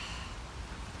this.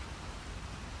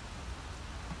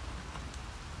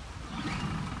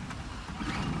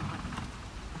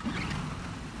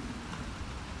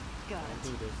 Got Don't it.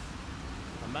 do this.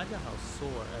 Imagine how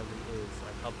sore Ellie is.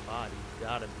 Like her body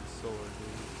gotta be sore,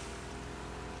 dude.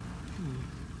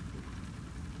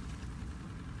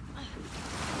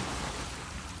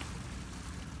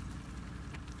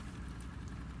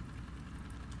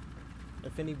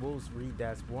 If any wolves read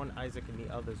that, warn Isaac and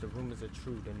the others. The rumors are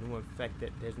true. There's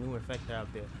new infected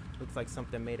out there. Looks like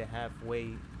something made it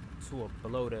halfway to a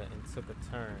bloater and took a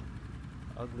turn.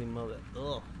 Ugly mother.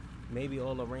 Ugh. Maybe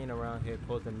all the rain around here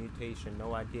caused a mutation.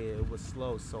 No idea. It was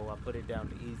slow, so I put it down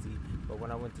to easy. But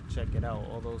when I went to check it out,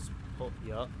 all those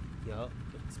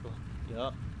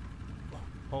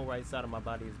whole right side of my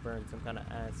body is burned. Some kind of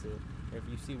acid. If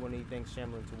you see one of these things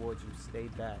shambling towards you, stay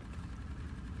back.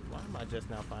 Why am I just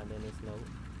now finding this note?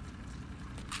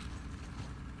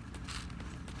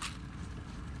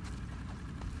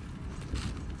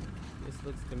 This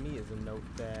looks to me as a note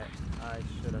that I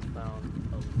should have found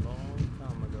a long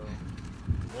time ago.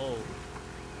 Whoa.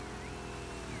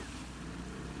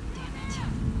 Damn it.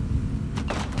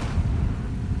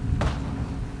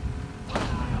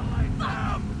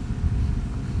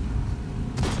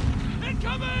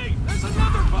 Incoming! There's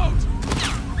another boat!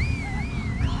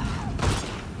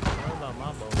 What about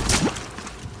my boat?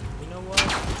 You know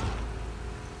what?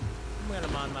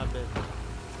 mind my business.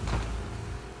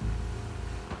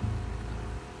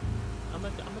 I'm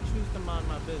gonna choose to mind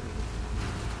my business.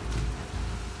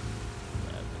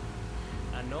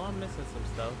 I know I'm missing some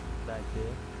stuff back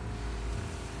there,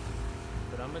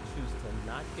 but I'm gonna choose to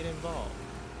not get involved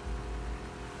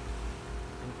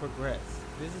and progress.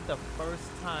 This is the first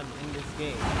time in this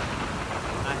game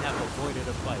I have avoided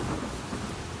a fight.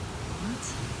 What?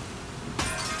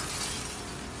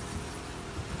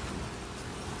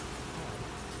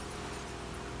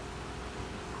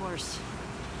 Of course.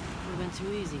 Would have been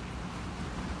too easy.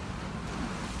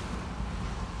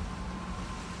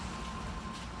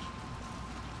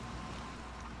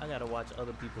 I gotta watch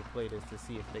other people play this to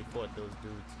see if they fought those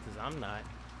dudes, because I'm not.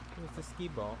 It was the skee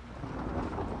ball.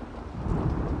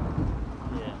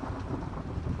 Yeah.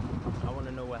 I want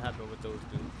to know what happened with those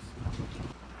dudes.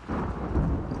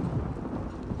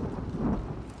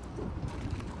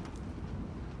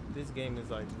 This game is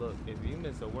like, look, if you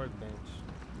miss a workbench,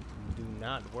 do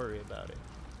not worry about it,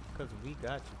 because we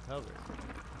got you covered.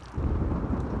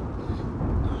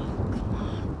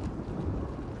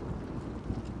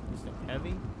 Is it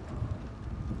heavy?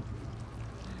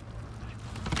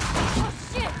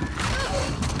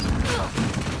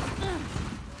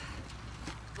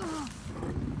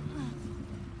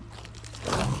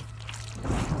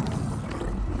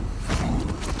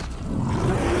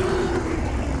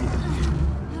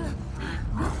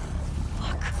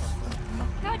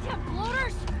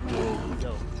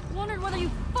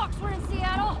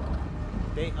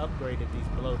 Upgraded these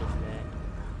bloaters, man.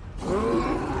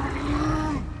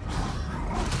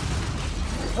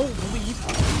 Holy!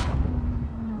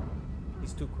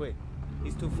 He's too quick.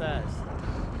 He's too fast.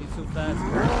 He's too fast.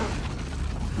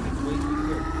 He's way too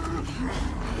quick.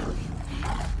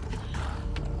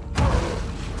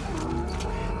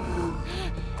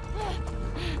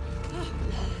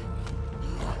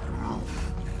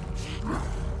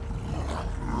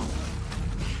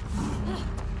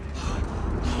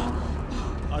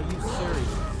 Are you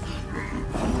serious?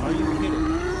 Are you kidding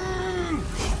me?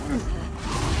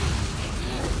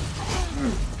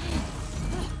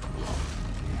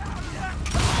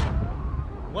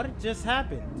 What just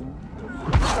happened?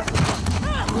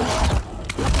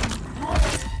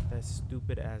 That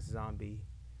stupid ass zombie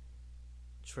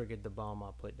triggered the bomb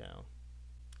I put down.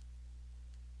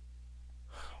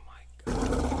 Oh my god.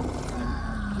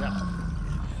 Yeah.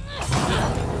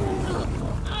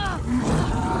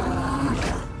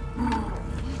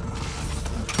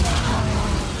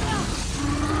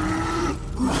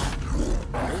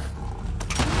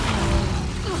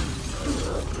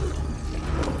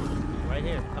 Right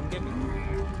here, come get me.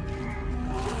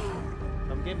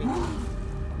 Come get me. Yeah.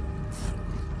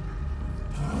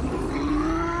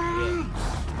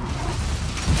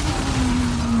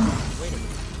 Wait a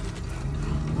minute.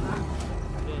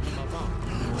 I didn't hit my bomb.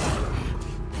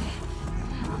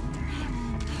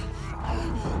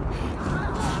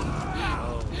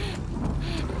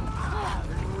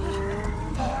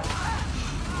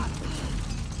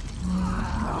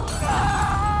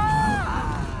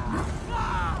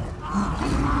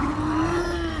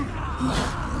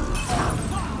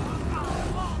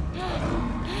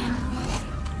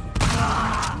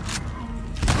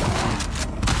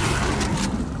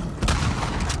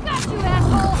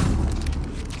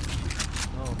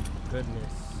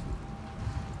 Goodness.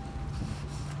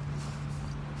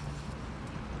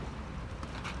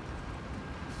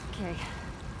 Okay.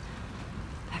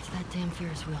 Back to that damn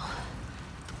Ferris wheel.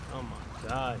 Oh my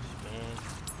gosh, man.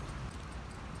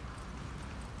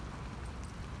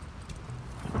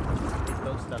 They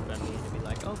throw stuff at me and be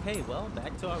like, okay, well,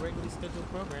 back to our regularly scheduled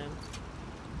program.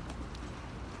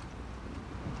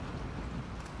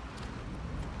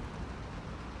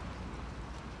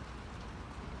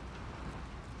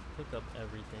 Pick up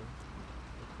everything.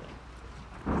 Okay.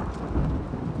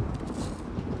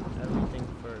 Everything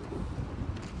first.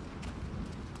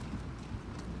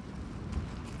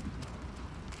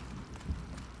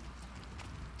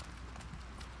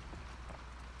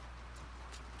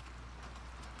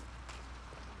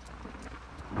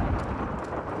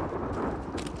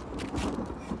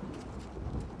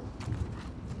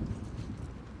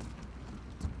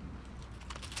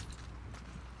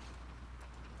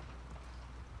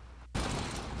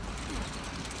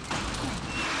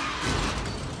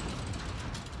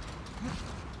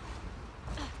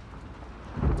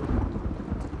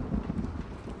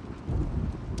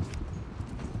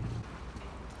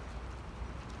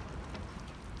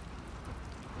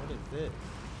 This.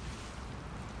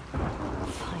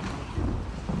 Finally.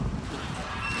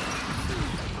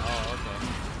 Oh, okay.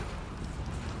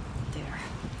 There.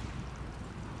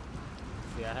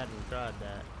 See, I hadn't tried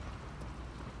that.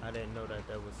 I didn't know that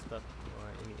was stuck or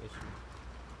any issue.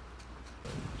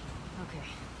 Okay.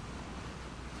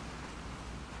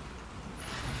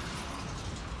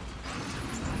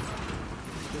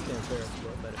 This damn Ferris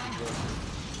wheel better be good.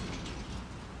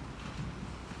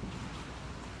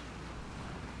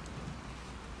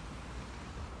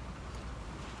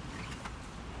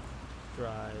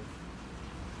 Drive.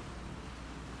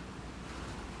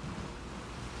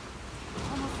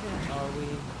 Almost there.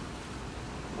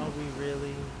 Are we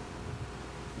really?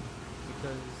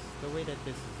 Because the way that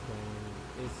this is going,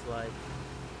 it's like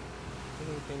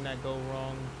anything that go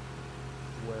wrong,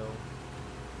 well,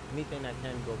 anything that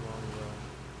can go wrong, well,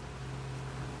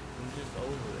 I'm just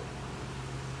over it.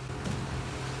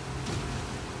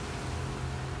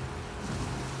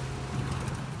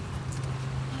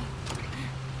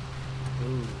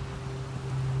 Ooh.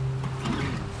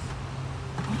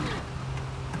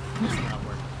 It's not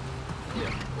working.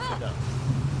 Sit up.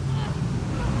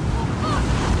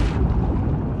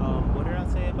 What did I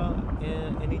say about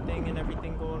anything and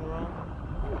everything going wrong?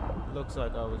 Looks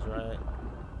like I was right.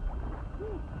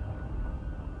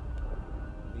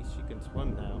 At least she can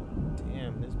swim now.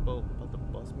 Damn, this boat about to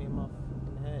bust me in my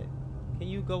fucking head. Can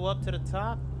you go up to the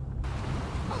top?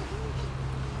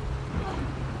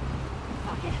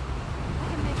 Fuck it. I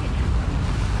can make it.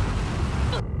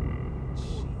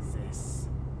 Jesus.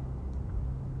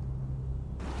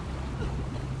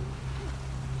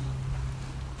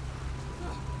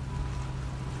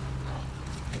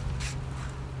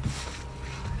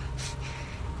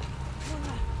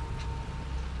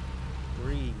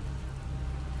 Breathe.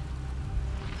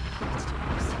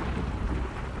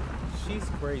 She's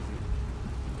crazy.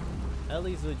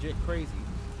 Ellie's legit crazy.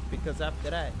 Because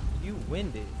after that, you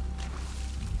winded.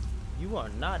 You are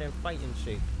not in fighting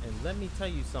shape. And let me tell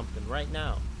you something right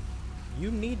now.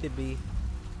 You need to be,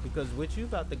 because what you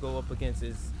about to go up against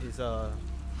is I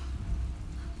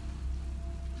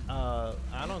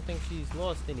don't think she's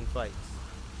lost any fights.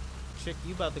 Chick,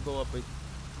 you about to go up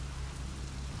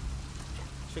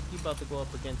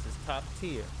against his top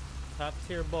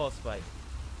tier boss fight.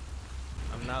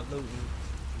 I'm not looting.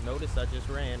 Notice I just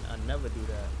ran. I never do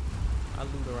that. I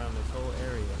loot around this whole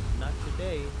area. Not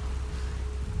today.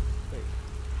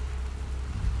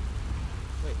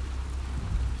 Wait.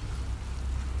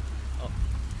 Oh.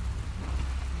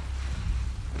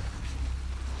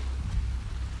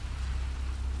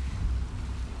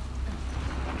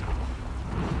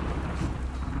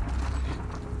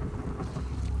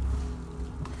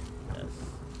 Yes.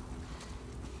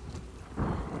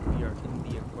 We are in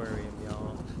the aquarium,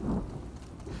 y'all.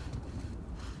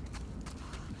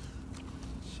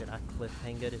 Should I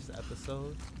cliffhanger this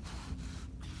episode?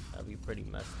 That'd be pretty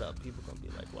messed up. People gonna be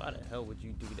like, why the hell would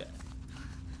you do that?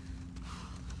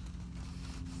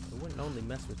 It wouldn't only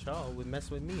mess with y'all, it would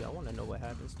mess with me. I wanna know what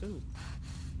happens too.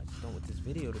 I just don't want this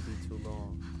video to be too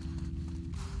long.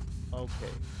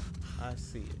 Okay, I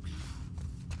see it.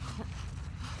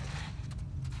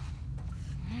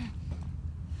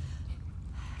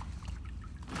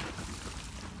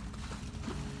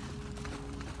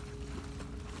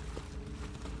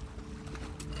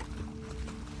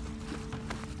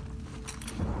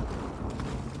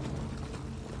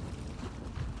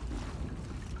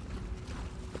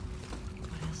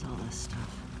 All this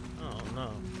stuff. Oh no.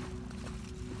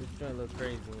 This joint look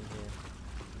crazy in here.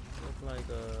 Look like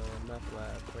a meth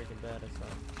lab, Breaking Bad or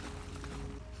something.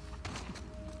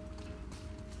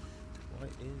 What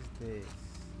is this?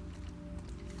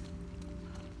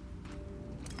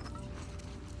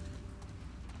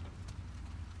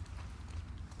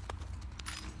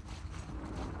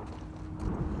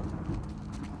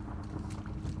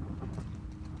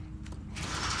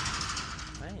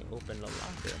 I ain't opened the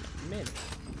locker in a minute.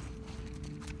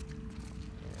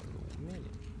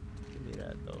 Give me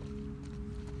that though.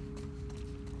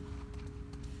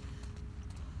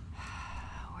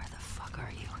 Where the fuck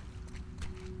are you?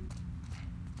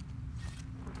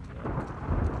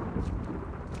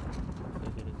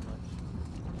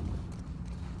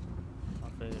 I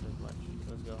figured as much.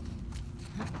 Let's go.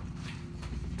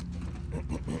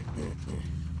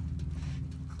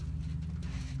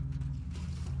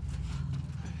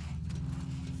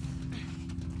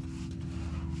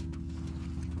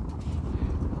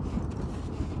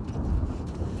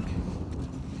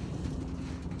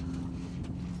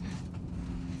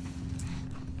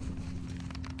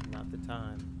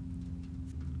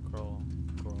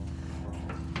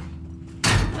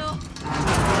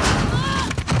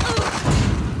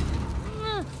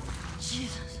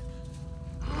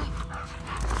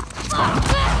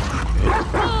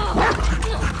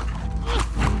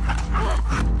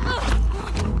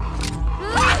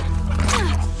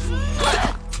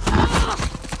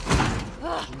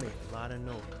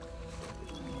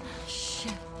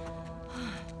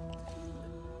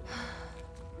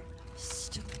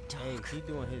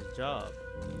 job.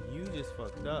 You just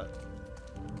fucked up.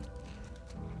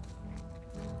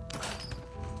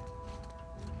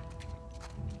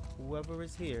 Whoever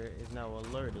is here is now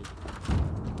alerted.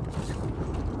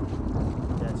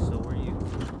 That so are you.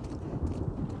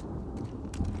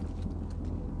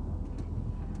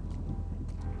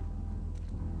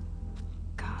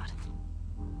 God.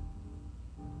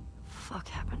 Fuck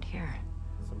happened here?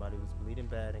 Somebody was bleeding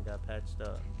bad and got patched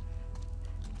up.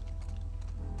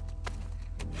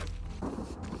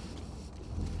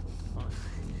 Fine.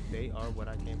 They are what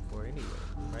I came for anyway,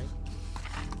 right?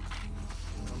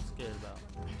 What I'm scared about.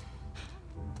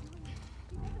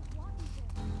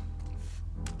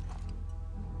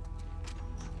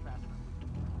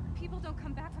 People don't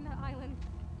come back from that island.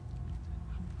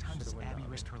 How many times Should've has went Abby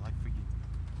down. risked her life for you?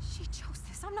 She chose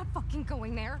this. I'm not fucking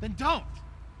going there. Then don't!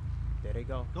 There they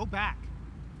go. Go back.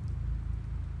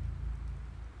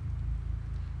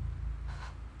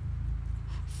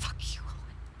 Fuck you,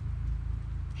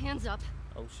 Owen. Hands up.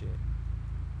 Oh shit.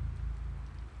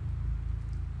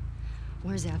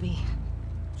 Where's Abby?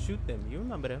 Shoot them. You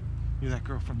remember them. You're that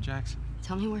girl from Jackson.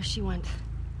 Tell me where she went.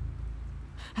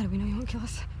 How do we know you won't kill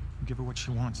us? You give her what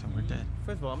she wants and we're dead.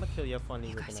 First of all, I'm gonna kill your funny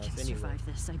You looking guys ass can anyway. survive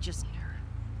this. I just need her.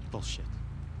 Bullshit.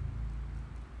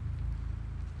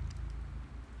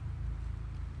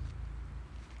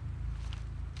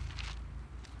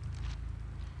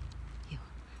 You.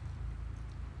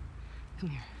 Come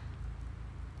here.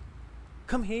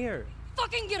 Come here.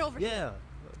 Fucking get over here. Yeah.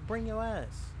 Bring your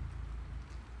ass.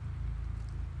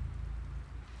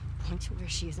 Point to where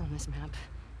she is on this map.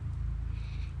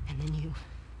 And then you.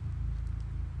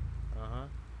 Uh-huh.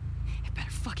 It better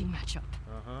fucking match up.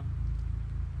 Uh-huh.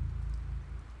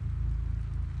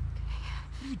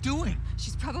 What are you doing?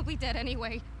 She's probably dead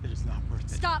anyway. It is not worth it.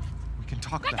 Stop. We can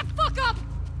talk Back about the fuck up.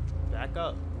 Back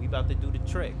up. We about to do the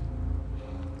trick.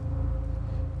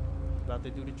 About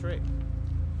to do the trick.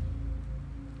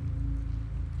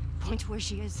 Point to where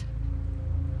she is.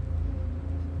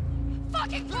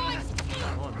 Fucking Christ.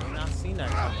 Come on, man. I seen that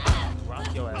coming.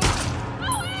 Rock your ass.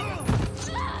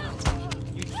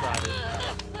 You tried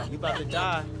it. You about to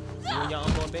die. You and your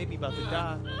unborn baby about to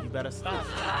die. You better stop.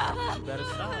 You better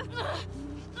stop.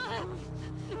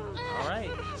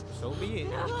 Alright. So be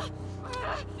it.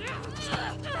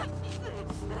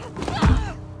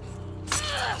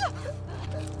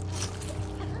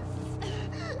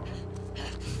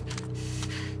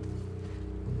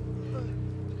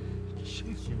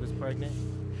 She was pregnant?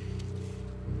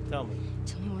 Tell me.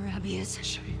 Tell me where Abby is.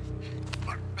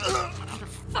 Where the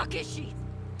fuck is she?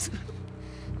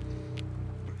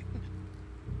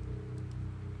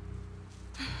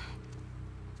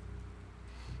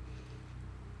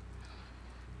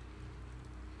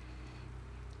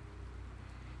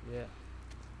 Yeah.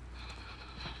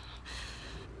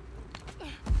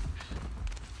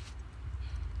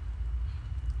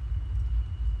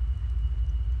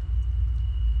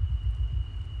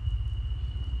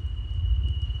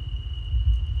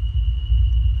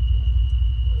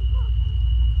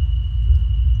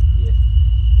 Yeah.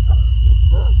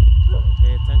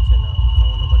 Pay attention now. I don't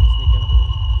want nobody sneaking up.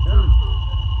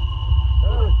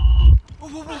 Whoa,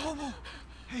 whoa, whoa, whoa, whoa.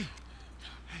 Hey.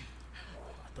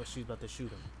 I thought she was about to shoot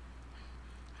him.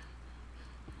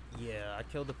 Yeah, I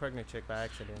killed the pregnant chick by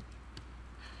accident.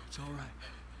 It's all right.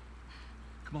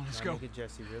 Come on, let's My go. nigga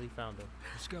Jesse really found her.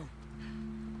 Let's go.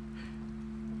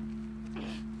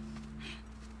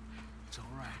 It's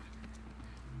all right.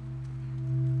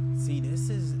 See, this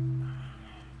is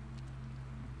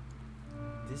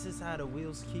how the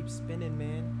wheels keep spinning,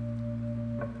 man.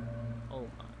 Oh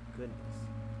my goodness.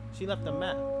 She left a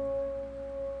map.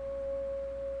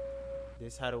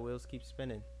 This is how the wheels keep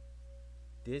spinning.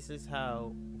 This is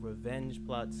how revenge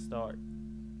plots start.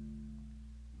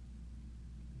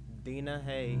 Dina,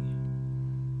 hey.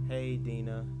 Hey,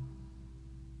 Dina.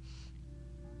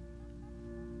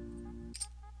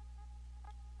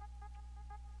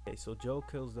 Okay, so Joe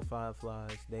kills the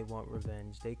Fireflies. They want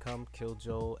revenge. They come, kill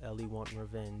Joel. Ellie want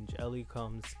revenge. Ellie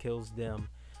comes, kills them.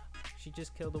 She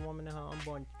just killed a woman and her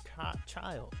unborn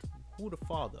child. Who the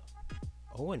father?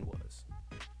 Owen was.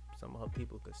 Some of her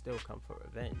people could still come for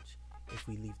revenge if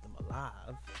we leave them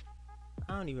alive.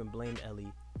 I don't even blame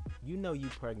Ellie. You know you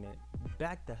pregnant.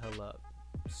 Back the hell up.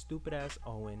 Stupid ass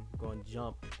Owen gonna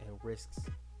jump and risks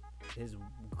his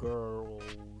girl's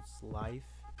life.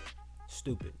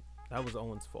 Stupid. That was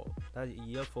Owen's fault. That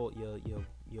your fault. Your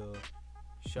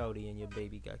shouty and your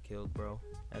baby got killed, bro.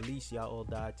 At least y'all all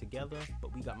died together.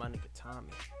 But we got my nigga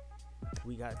Tommy.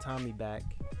 We got Tommy back.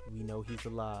 We know he's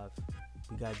alive.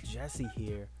 We got Jesse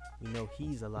here. We know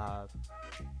he's alive.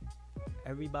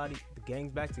 Everybody, the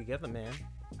gang's back together, man.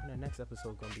 When the next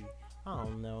episode gonna be? I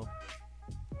don't know.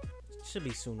 Should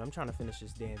be soon. I'm trying to finish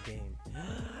this damn game.